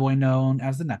the bad boy known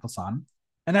as the necklace on.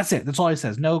 And that's it. That's all he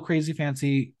says. No crazy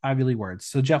fancy Ivy League words.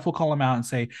 So Jeff will call him out and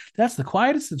say, that's the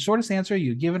quietest and shortest answer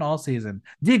you've given all season.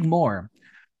 Dig more.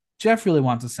 Jeff really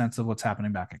wants a sense of what's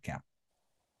happening back at camp.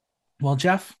 Well,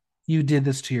 Jeff, you did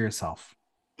this to yourself.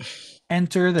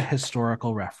 Enter the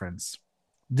historical reference.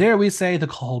 Dare we say the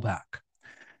callback?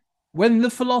 When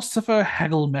the philosopher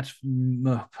Hegel met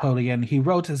Napoleon, he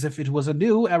wrote as if it was a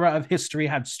new era of history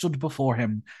had stood before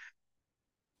him.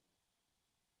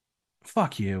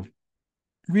 Fuck you.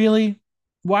 Really?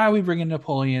 Why are we bringing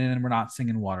Napoleon in and we're not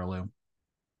singing Waterloo?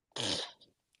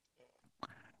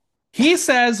 He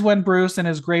says when Bruce and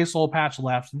his gray soul patch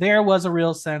left, there was a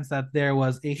real sense that there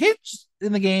was a hitch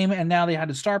in the game, and now they had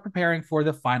to start preparing for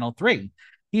the final three.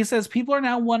 He says people are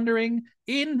now wondering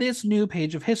in this new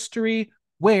page of history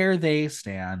where they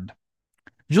stand.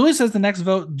 Julie says the next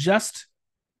vote just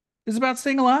is about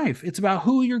staying alive. It's about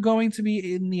who you're going to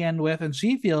be in the end with. And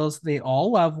she feels they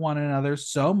all love one another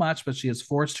so much, but she is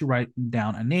forced to write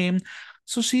down a name.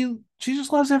 So she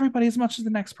just loves everybody as much as the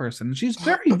next person. And she's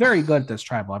very, very good at this,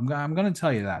 Tribal. I'm going to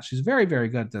tell you that. She's very, very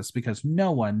good at this because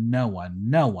no one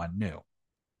knew.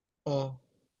 Mm.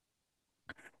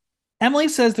 Emily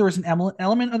says there is an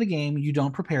element of the game you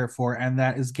don't prepare for, and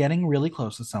that is getting really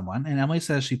close to someone. And Emily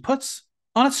says she puts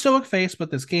on a stoic face, but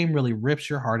this game really rips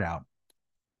your heart out.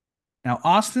 Now,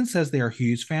 Austin says they are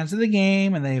huge fans of the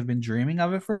game and they have been dreaming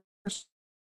of it for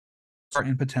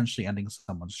and potentially ending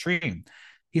someone's dream.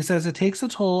 He says it takes a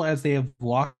toll as they have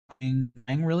walked playing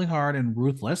really hard and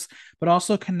ruthless, but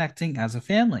also connecting as a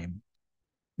family.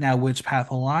 Now, which path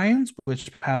aligns?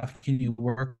 Which path can you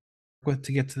work with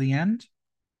to get to the end?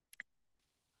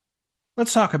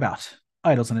 Let's talk about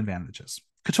idols and advantages.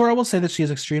 Katora will say that she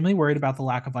is extremely worried about the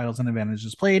lack of idols and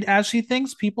advantages played, as she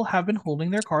thinks people have been holding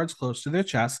their cards close to their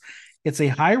chests. It's a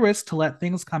high risk to let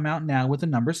things come out now with the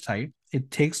numbers tight. It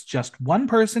takes just one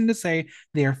person to say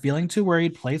they are feeling too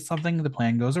worried, play something, the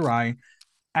plan goes awry.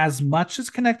 As much as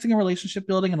connecting a relationship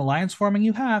building and alliance forming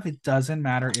you have, it doesn't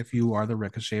matter if you are the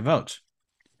ricochet vote.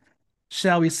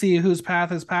 Shall we see whose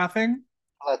path is pathing?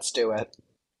 Let's do it.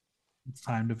 It's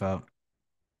time to vote.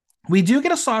 We do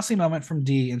get a saucy moment from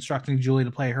Dee instructing Julie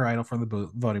to play her idol from the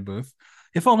voting booth.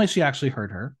 If only she actually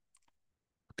heard her.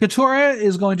 Katurah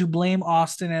is going to blame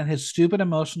Austin and his stupid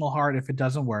emotional heart if it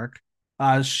doesn't work.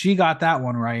 She got that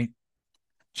one right.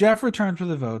 Jeff returns for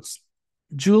the votes.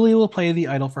 Julie will play the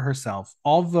idol for herself.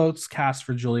 All votes cast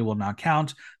for Julie will not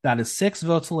count. That is 6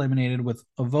 votes eliminated. With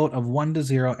a vote of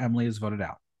 1-0, Emily is voted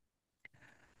out.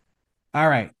 All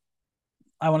right.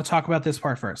 I want to talk about this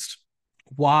part first.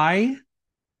 Why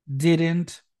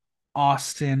didn't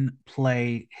Austin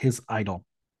play his idol?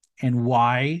 And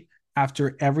why,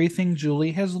 after everything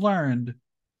Julie has learned,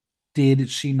 did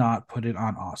she not put it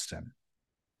on Austin?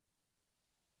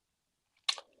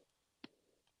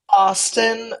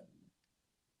 Austin,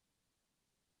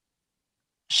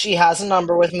 she has a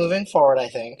number with moving forward, I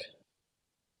think.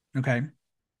 Okay.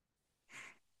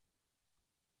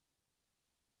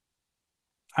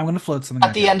 I'm going to float something At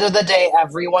out the here. end of the day,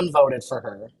 everyone voted for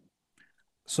her.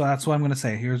 So that's what I'm going to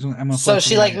say. I'm going to So float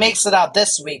she something out like here. makes it out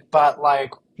this week, but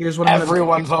like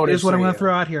everyone voted Here's what for I'm going to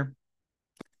throw you. out here.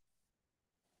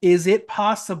 Is it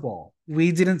possible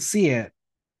we didn't see it,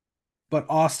 but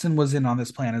Austin was in on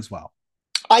this plan as well?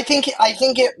 I think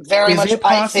it very Is much it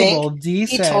I think possible D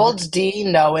he said, told Dee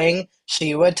knowing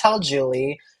she would tell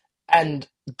Julie and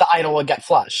the idol would get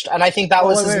flushed. And I think that well,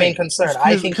 was wait, his wait, main wait, concern.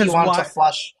 I think he because wanted to why?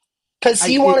 flush because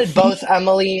he wanted both He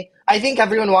Emily. I think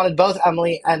everyone wanted both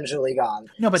Emily and Julie gone.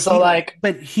 no, So like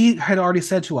but he had already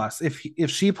said to us if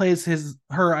she plays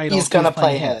her idol, he's he's gonna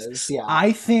playing play his. his, yeah.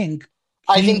 I think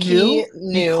I he think he knew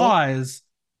knew because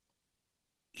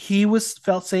he was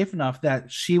felt safe enough that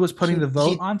she was putting the vote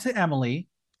he onto Emily,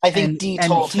 I think and Dee and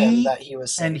told him he that he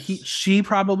was and safe. he she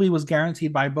probably was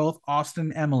guaranteed by both Austin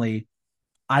and Emily.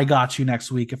 I got you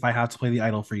next week if I have to play the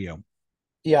idol for you.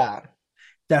 Yeah.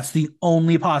 That's the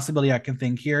only possibility I can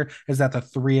think here is that the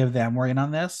 3 of them were in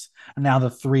on this, and now the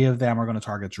 3 of them are going to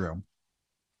target Drew.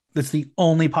 That's the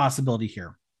only possibility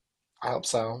here I hope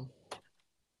so.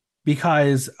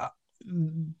 because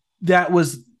that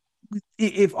was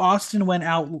if Austin went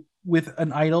out with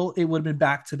an idol, it would have been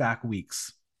back to back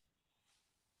weeks.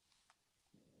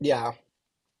 Yeah.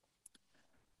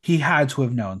 He had to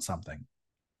have known something.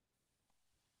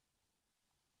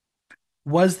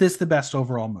 Was this the best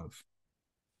overall move?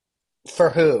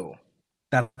 For who?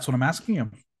 That's what I'm asking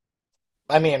you.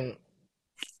 I mean,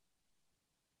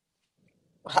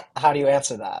 how do you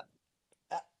answer that?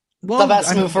 The Well,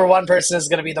 best move for one person is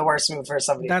going to be the worst move for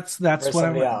somebody that's what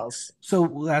I'm. else.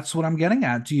 So that's what I'm getting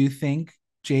at. Do you think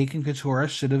Jake and Katurah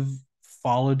should have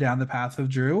followed down the path of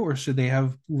Drew, or should they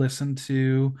have listened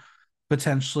to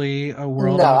potentially a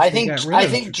world in No, which I they think get rid I of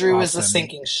think Drew is the Austin?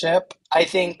 sinking ship. I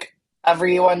think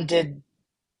everyone did.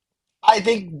 I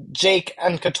think Jake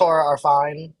and Katora are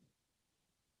fine.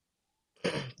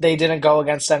 They didn't go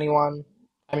against anyone.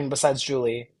 I mean, besides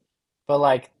Julie, but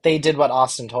like they did what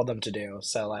Austin told them to do.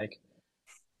 So like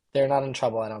they're not in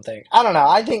trouble. I don't think. I don't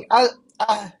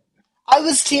know. I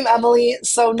was Team Emily,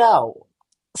 so no,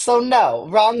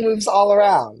 wrong moves all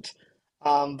around.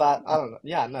 But I don't know.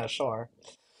 Yeah, no, sure.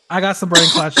 I got some burning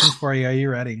questions for you. Are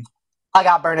you ready? I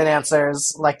got burning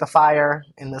answers like the fire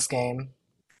in this game.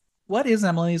 What is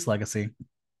Emily's legacy?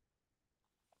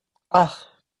 Ugh,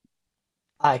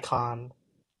 icon,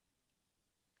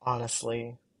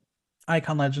 honestly.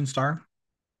 Icon, legend, star.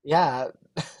 Yeah,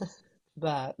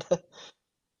 that.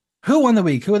 Who won the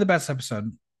week? Who had the best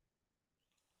episode?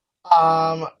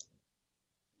 Um,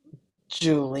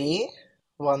 Julie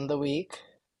won the week.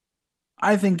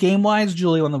 I think game wise,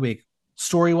 Julie won the week.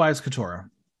 Story wise, Katurah.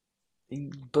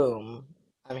 Boom.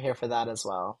 I'm here for that as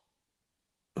well.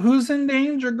 Who's in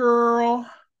danger, girl?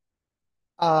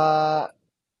 Uh,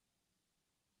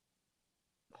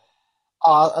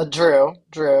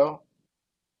 Drew.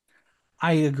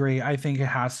 I agree. I think it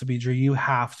has to be Drew. You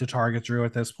have to target Drew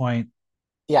at this point.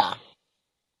 Yeah,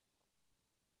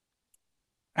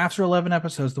 After 11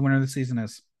 episodes, the winner of the season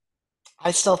is.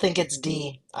 I still think it's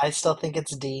D. I still think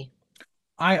it's D.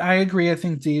 I agree. I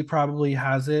think Dee probably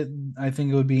has it. I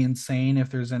think it would be insane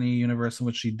if there's any universe in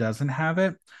which she doesn't have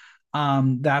it.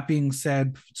 That being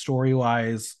said, story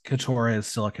wise, Katurah is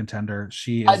still a contender.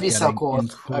 She I'd is be so getting cool with a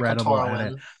incredible Katora at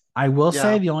it. win. I will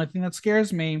say Yeah. the only thing that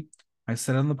scares me, I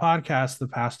said on the podcast the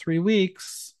past 3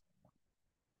 weeks,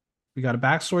 we got a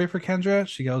backstory for Kendra,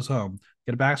 she goes home.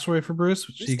 Get a backstory for Bruce,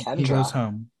 Who's he goes Kendra?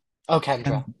 home. Oh,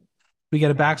 Kendra. And we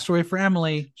get a Yeah. backstory for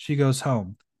Emily, she goes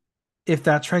home. if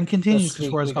that trend continues, This week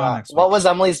Katura's we gone got. next What week was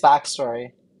Emily's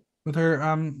backstory? with her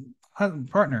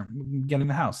partner getting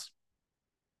the house.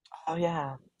 Oh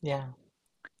yeah, yeah,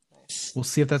 nice. We'll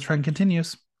see if that trend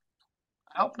continues.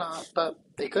 I hope not, but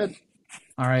they could.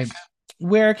 All right.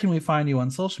 Where can we find you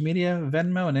on social media,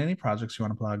 Venmo, and any projects you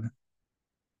want to plug?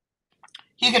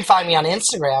 You can find me on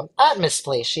Instagram at Miss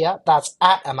Fellatia. That's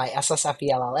at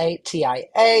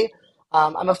MISSFELLATIA.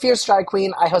 I'm a fierce drag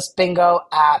queen. I host bingo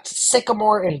at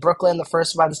Sycamore in Brooklyn the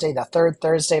first Wednesday, the third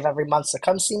Thursday of every month. So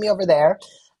come see me over there.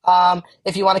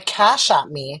 If you want to cash at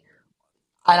me,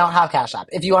 I don't have Cash App.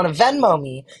 If you want to Venmo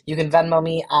me, you can Venmo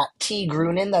me at T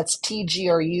Grunin. That's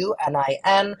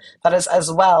TGRUNIN. That is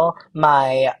as well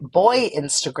my boy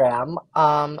Instagram.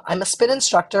 I'm a spin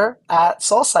instructor at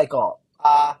Soul Cycle.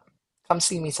 Come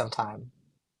see me sometime.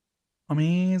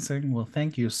 Amazing. Well,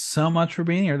 thank you so much for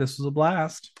being here. This was a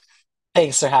blast.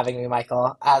 Thanks for having me,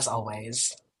 Michael, as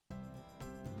always.